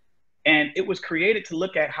created. And it was created to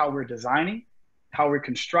look at how we're designing, how we're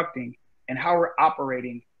constructing, and how we're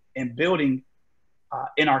operating and building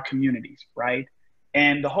in our communities, right?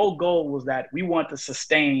 And the whole goal was that we want to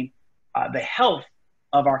sustain the health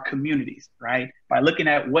of our communities, right? By looking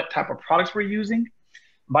at what type of products we're using,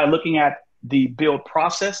 by looking at the build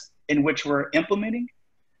process in which we're implementing.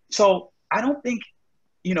 So I don't think,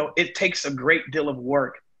 it takes a great deal of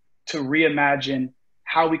work to reimagine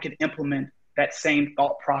how we can implement that same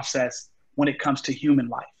thought process when it comes to human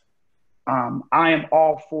life. I am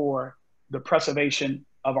all for the preservation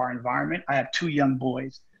of our environment. I have 2 young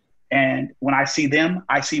boys, and when I see them,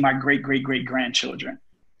 I see my great, great, great grandchildren.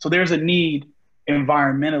 So there's a need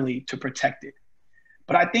environmentally to protect it.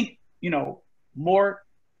 But I think, more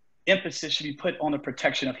emphasis should be put on the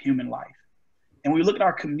protection of human life. And we look at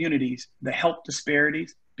our communities, the health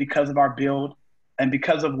disparities because of our build and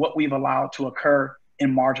because of what we've allowed to occur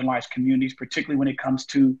in marginalized communities, particularly when it comes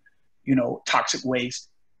to, toxic waste,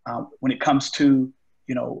 when it comes to,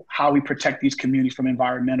 how we protect these communities from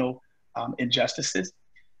environmental injustices.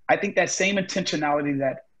 I think that same intentionality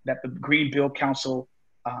that the Green Build Council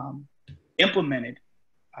implemented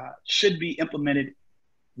should be implemented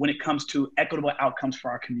when it comes to equitable outcomes for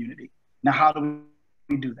our community. Now, how do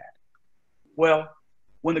we do that? Well,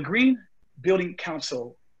 when the Green Building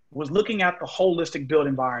Council was looking at the holistic built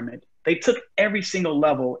environment, they took every single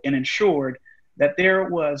level and ensured that there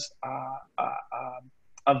was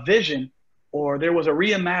a vision, or there was a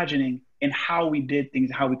reimagining in how we did things,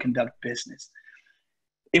 how we conduct business.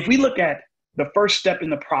 If we look at the first step in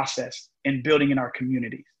the process in building in our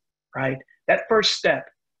communities, right? That first step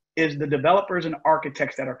is the developers and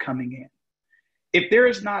architects that are coming in. If there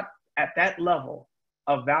is not at that level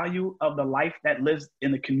of value of the life that lives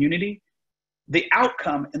in the community, the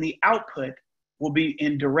outcome and the output will be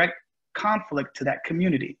in direct conflict to that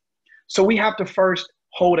community. So we have to first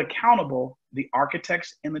hold accountable the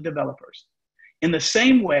architects and the developers. In the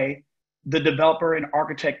same way, the developer and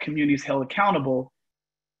architect community is held accountable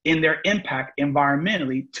in their impact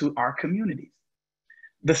environmentally to our communities.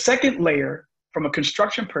 The second layer from a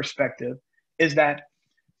construction perspective is that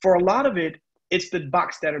for a lot of it, it's the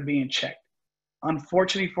box that are being checked.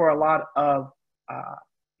 Unfortunately, for a lot of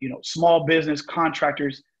small business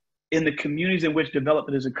contractors in the communities in which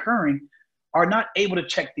development is occurring are not able to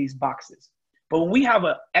check these boxes. But when we have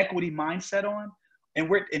an equity mindset on, and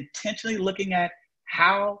we're intentionally looking at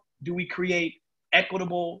how do we create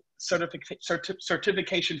equitable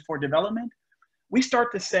certification for development, we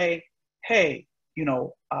start to say, hey,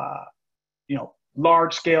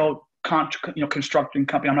 large scale construction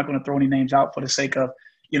company. I'm not going to throw any names out for the sake of,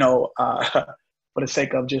 for the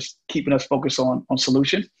sake of just keeping us focused on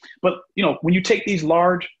solutions. But, when you take these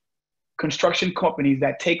large construction companies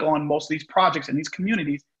that take on most of these projects in these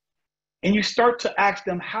communities, and you start to ask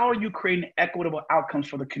them, how are you creating equitable outcomes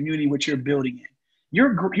for the community which you're building in?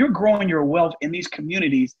 You're growing your wealth in these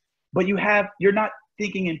communities, but you're not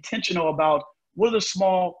thinking intentional about what are the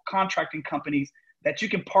small contracting companies that you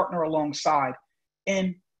can partner alongside.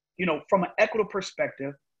 And, from an equitable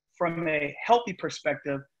perspective, from a healthy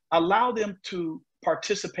perspective, allow them to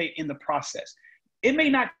participate in the process. It may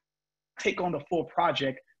not take on the full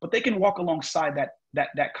project, but they can walk alongside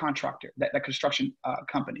that contractor, that construction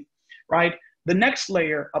company, right? The next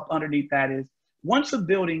layer up underneath that is, once a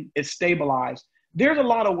building is stabilized, there's a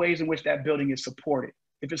lot of ways in which that building is supported.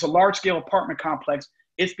 If it's a large scale apartment complex,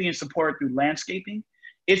 it's being supported through landscaping,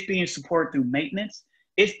 it's being supported through maintenance,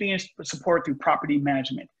 it's being supported through property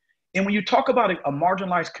management. And when you talk about a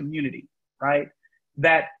marginalized community, right,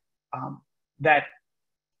 that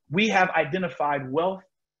we have identified wealth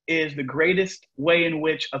is the greatest way in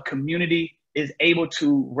which a community is able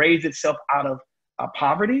to raise itself out of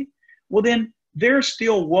poverty, well then there's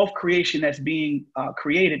still wealth creation that's being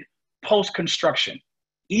created post-construction,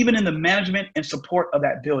 even in the management and support of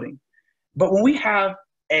that building. But when we have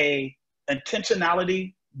a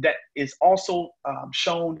intentionality that is also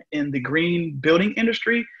shown in the green building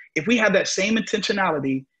industry, if we have that same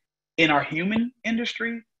intentionality in our human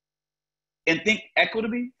industry and think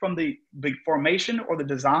equitably from the formation or the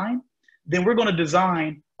design, then we're going to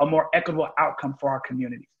design a more equitable outcome for our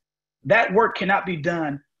communities. That work cannot be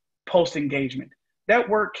done post-engagement. That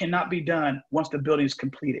work cannot be done once the building is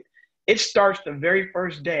completed. It starts the very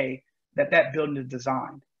first day that building is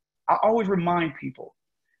designed. I always remind people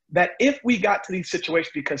that if we got to these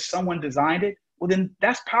situations because someone designed it, well then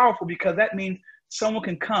that's powerful, because that means someone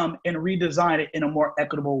can come and redesign it in a more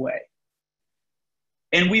equitable way.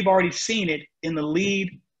 And we've already seen it in the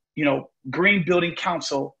LEED, Green Building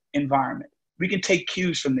Council environment. We can take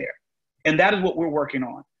cues from there. And that is what we're working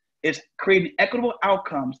on, is creating equitable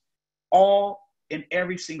outcomes all in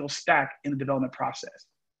every single stack in the development process.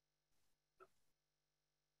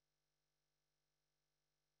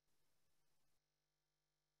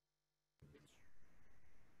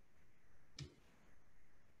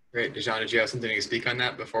 Great. Dejan, did you have something to speak on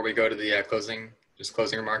that before we go to the closing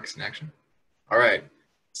remarks and action? All right.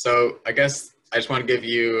 So I guess I just want to give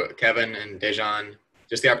you, Kevin and Dejan,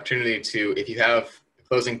 just the opportunity to, if you have a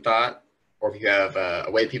closing thought, or if you have a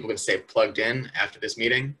way people can stay plugged in after this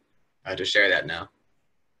meeting, to share that now.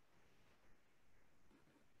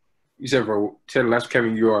 You said to the left,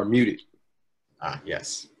 Kevin, you are muted.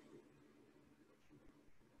 Yes.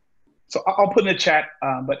 So I'll put in the chat,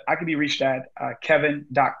 but I can be reached at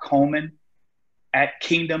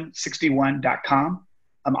kevin.coleman@kingdom61.com.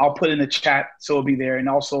 I'll put in the chat, so it'll be there. And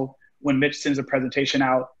also, when Mitch sends a presentation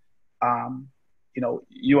out,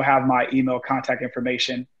 you'll have my email contact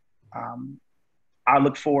information. I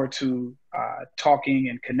look forward to talking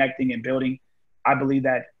and connecting and building. I believe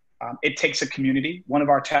that it takes a community. One of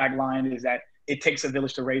our tagline is that it takes a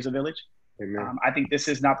village to raise a village. I think this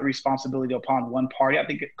is not the responsibility upon one party. I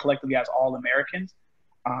think collectively as all Americans,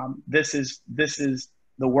 this is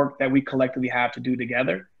the work that we collectively have to do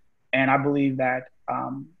together. And I believe that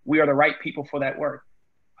we are the right people for that work.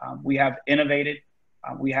 We have innovated.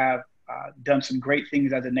 We have done some great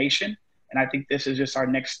things as a nation. And I think this is just our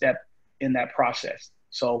next step in that process.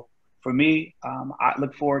 So for me, I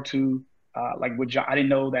look forward to, like with John, I didn't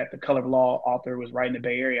know that the Color of Law author was right in the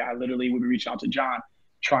Bay Area. I literally would be reaching out to John,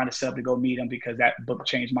 trying to set up to go meet him, because that book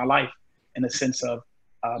changed my life in the sense of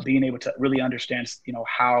being able to really understand,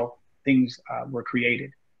 how things were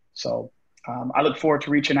created. So I look forward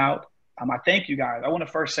to reaching out. I thank you guys. I want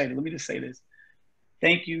to first say, let me just say this.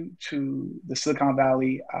 Thank you to the Silicon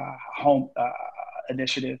Valley Home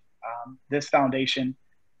Initiative, this foundation.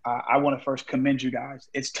 I want to first commend you guys.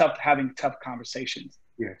 It's tough having tough conversations.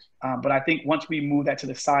 Yes. But I think once we move that to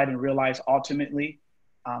the side and realize ultimately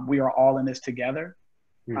we are all in this together,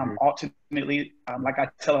 ultimately, like I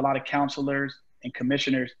tell a lot of counselors and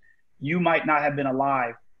commissioners, you might not have been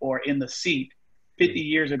alive or in the seat 50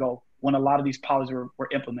 years ago when a lot of these policies were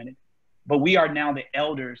implemented. But we are now the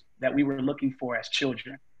elders that we were looking for as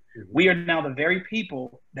children. We are now the very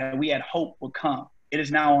people that we had hoped would come. It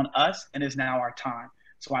is now on us, and it is now our time.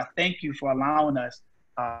 So I thank you for allowing us.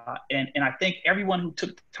 And I thank everyone who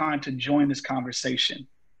took the time to join this conversation.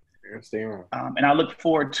 Stay on. And I look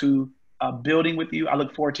forward to building with you. I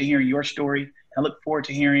look forward to hearing your story. I look forward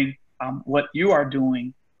to hearing what you are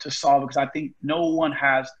doing to solve it, because I think no one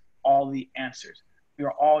has all the answers. We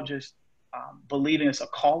are all just believing it's a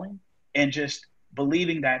calling and just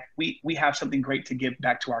believing that we have something great to give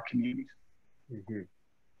back to our communities.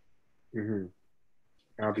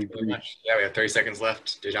 I'll be brief. Yeah, we have 30 seconds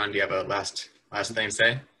left. Dejan, do you have a last thing to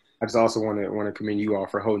say? I just also want to commend you all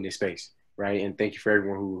for holding this space, right? And thank you for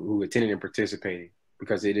everyone who attended and participated,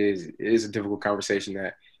 because it is a difficult conversation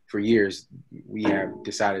that for years we have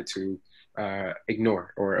decided to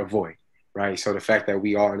ignore or avoid, right? So the fact that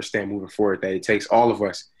we all understand moving forward that it takes all of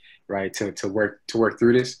us, right, to work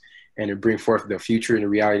through this and to bring forth the future and the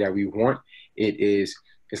reality that we want, it's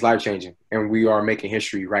life-changing, and we are making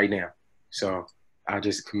history right now. So I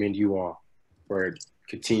just commend you all for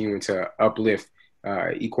continuing to uplift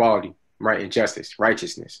equality, right, and justice,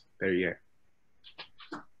 righteousness. There you go.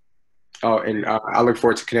 Oh, and I look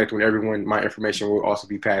forward to connecting with everyone. My information will also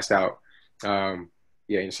be passed out,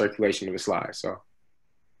 in circulation of the slides. So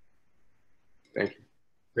thank you.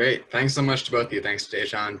 Great. Thanks so much to both of you. Thanks to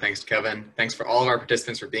Dejan. Thanks to Kevin. Thanks for all of our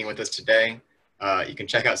participants for being with us today. You can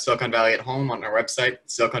check out Silicon Valley at Home on our website,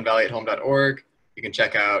 siliconvalleyathome.org. You can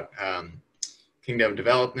check out Kingdom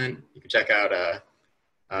Development. You can check out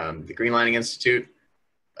the Greenlining Institute.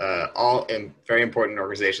 All very important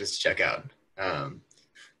organizations to check out.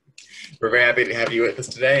 We're very happy to have you with us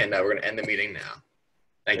today, and we're going to end the meeting now.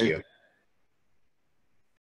 Thank you.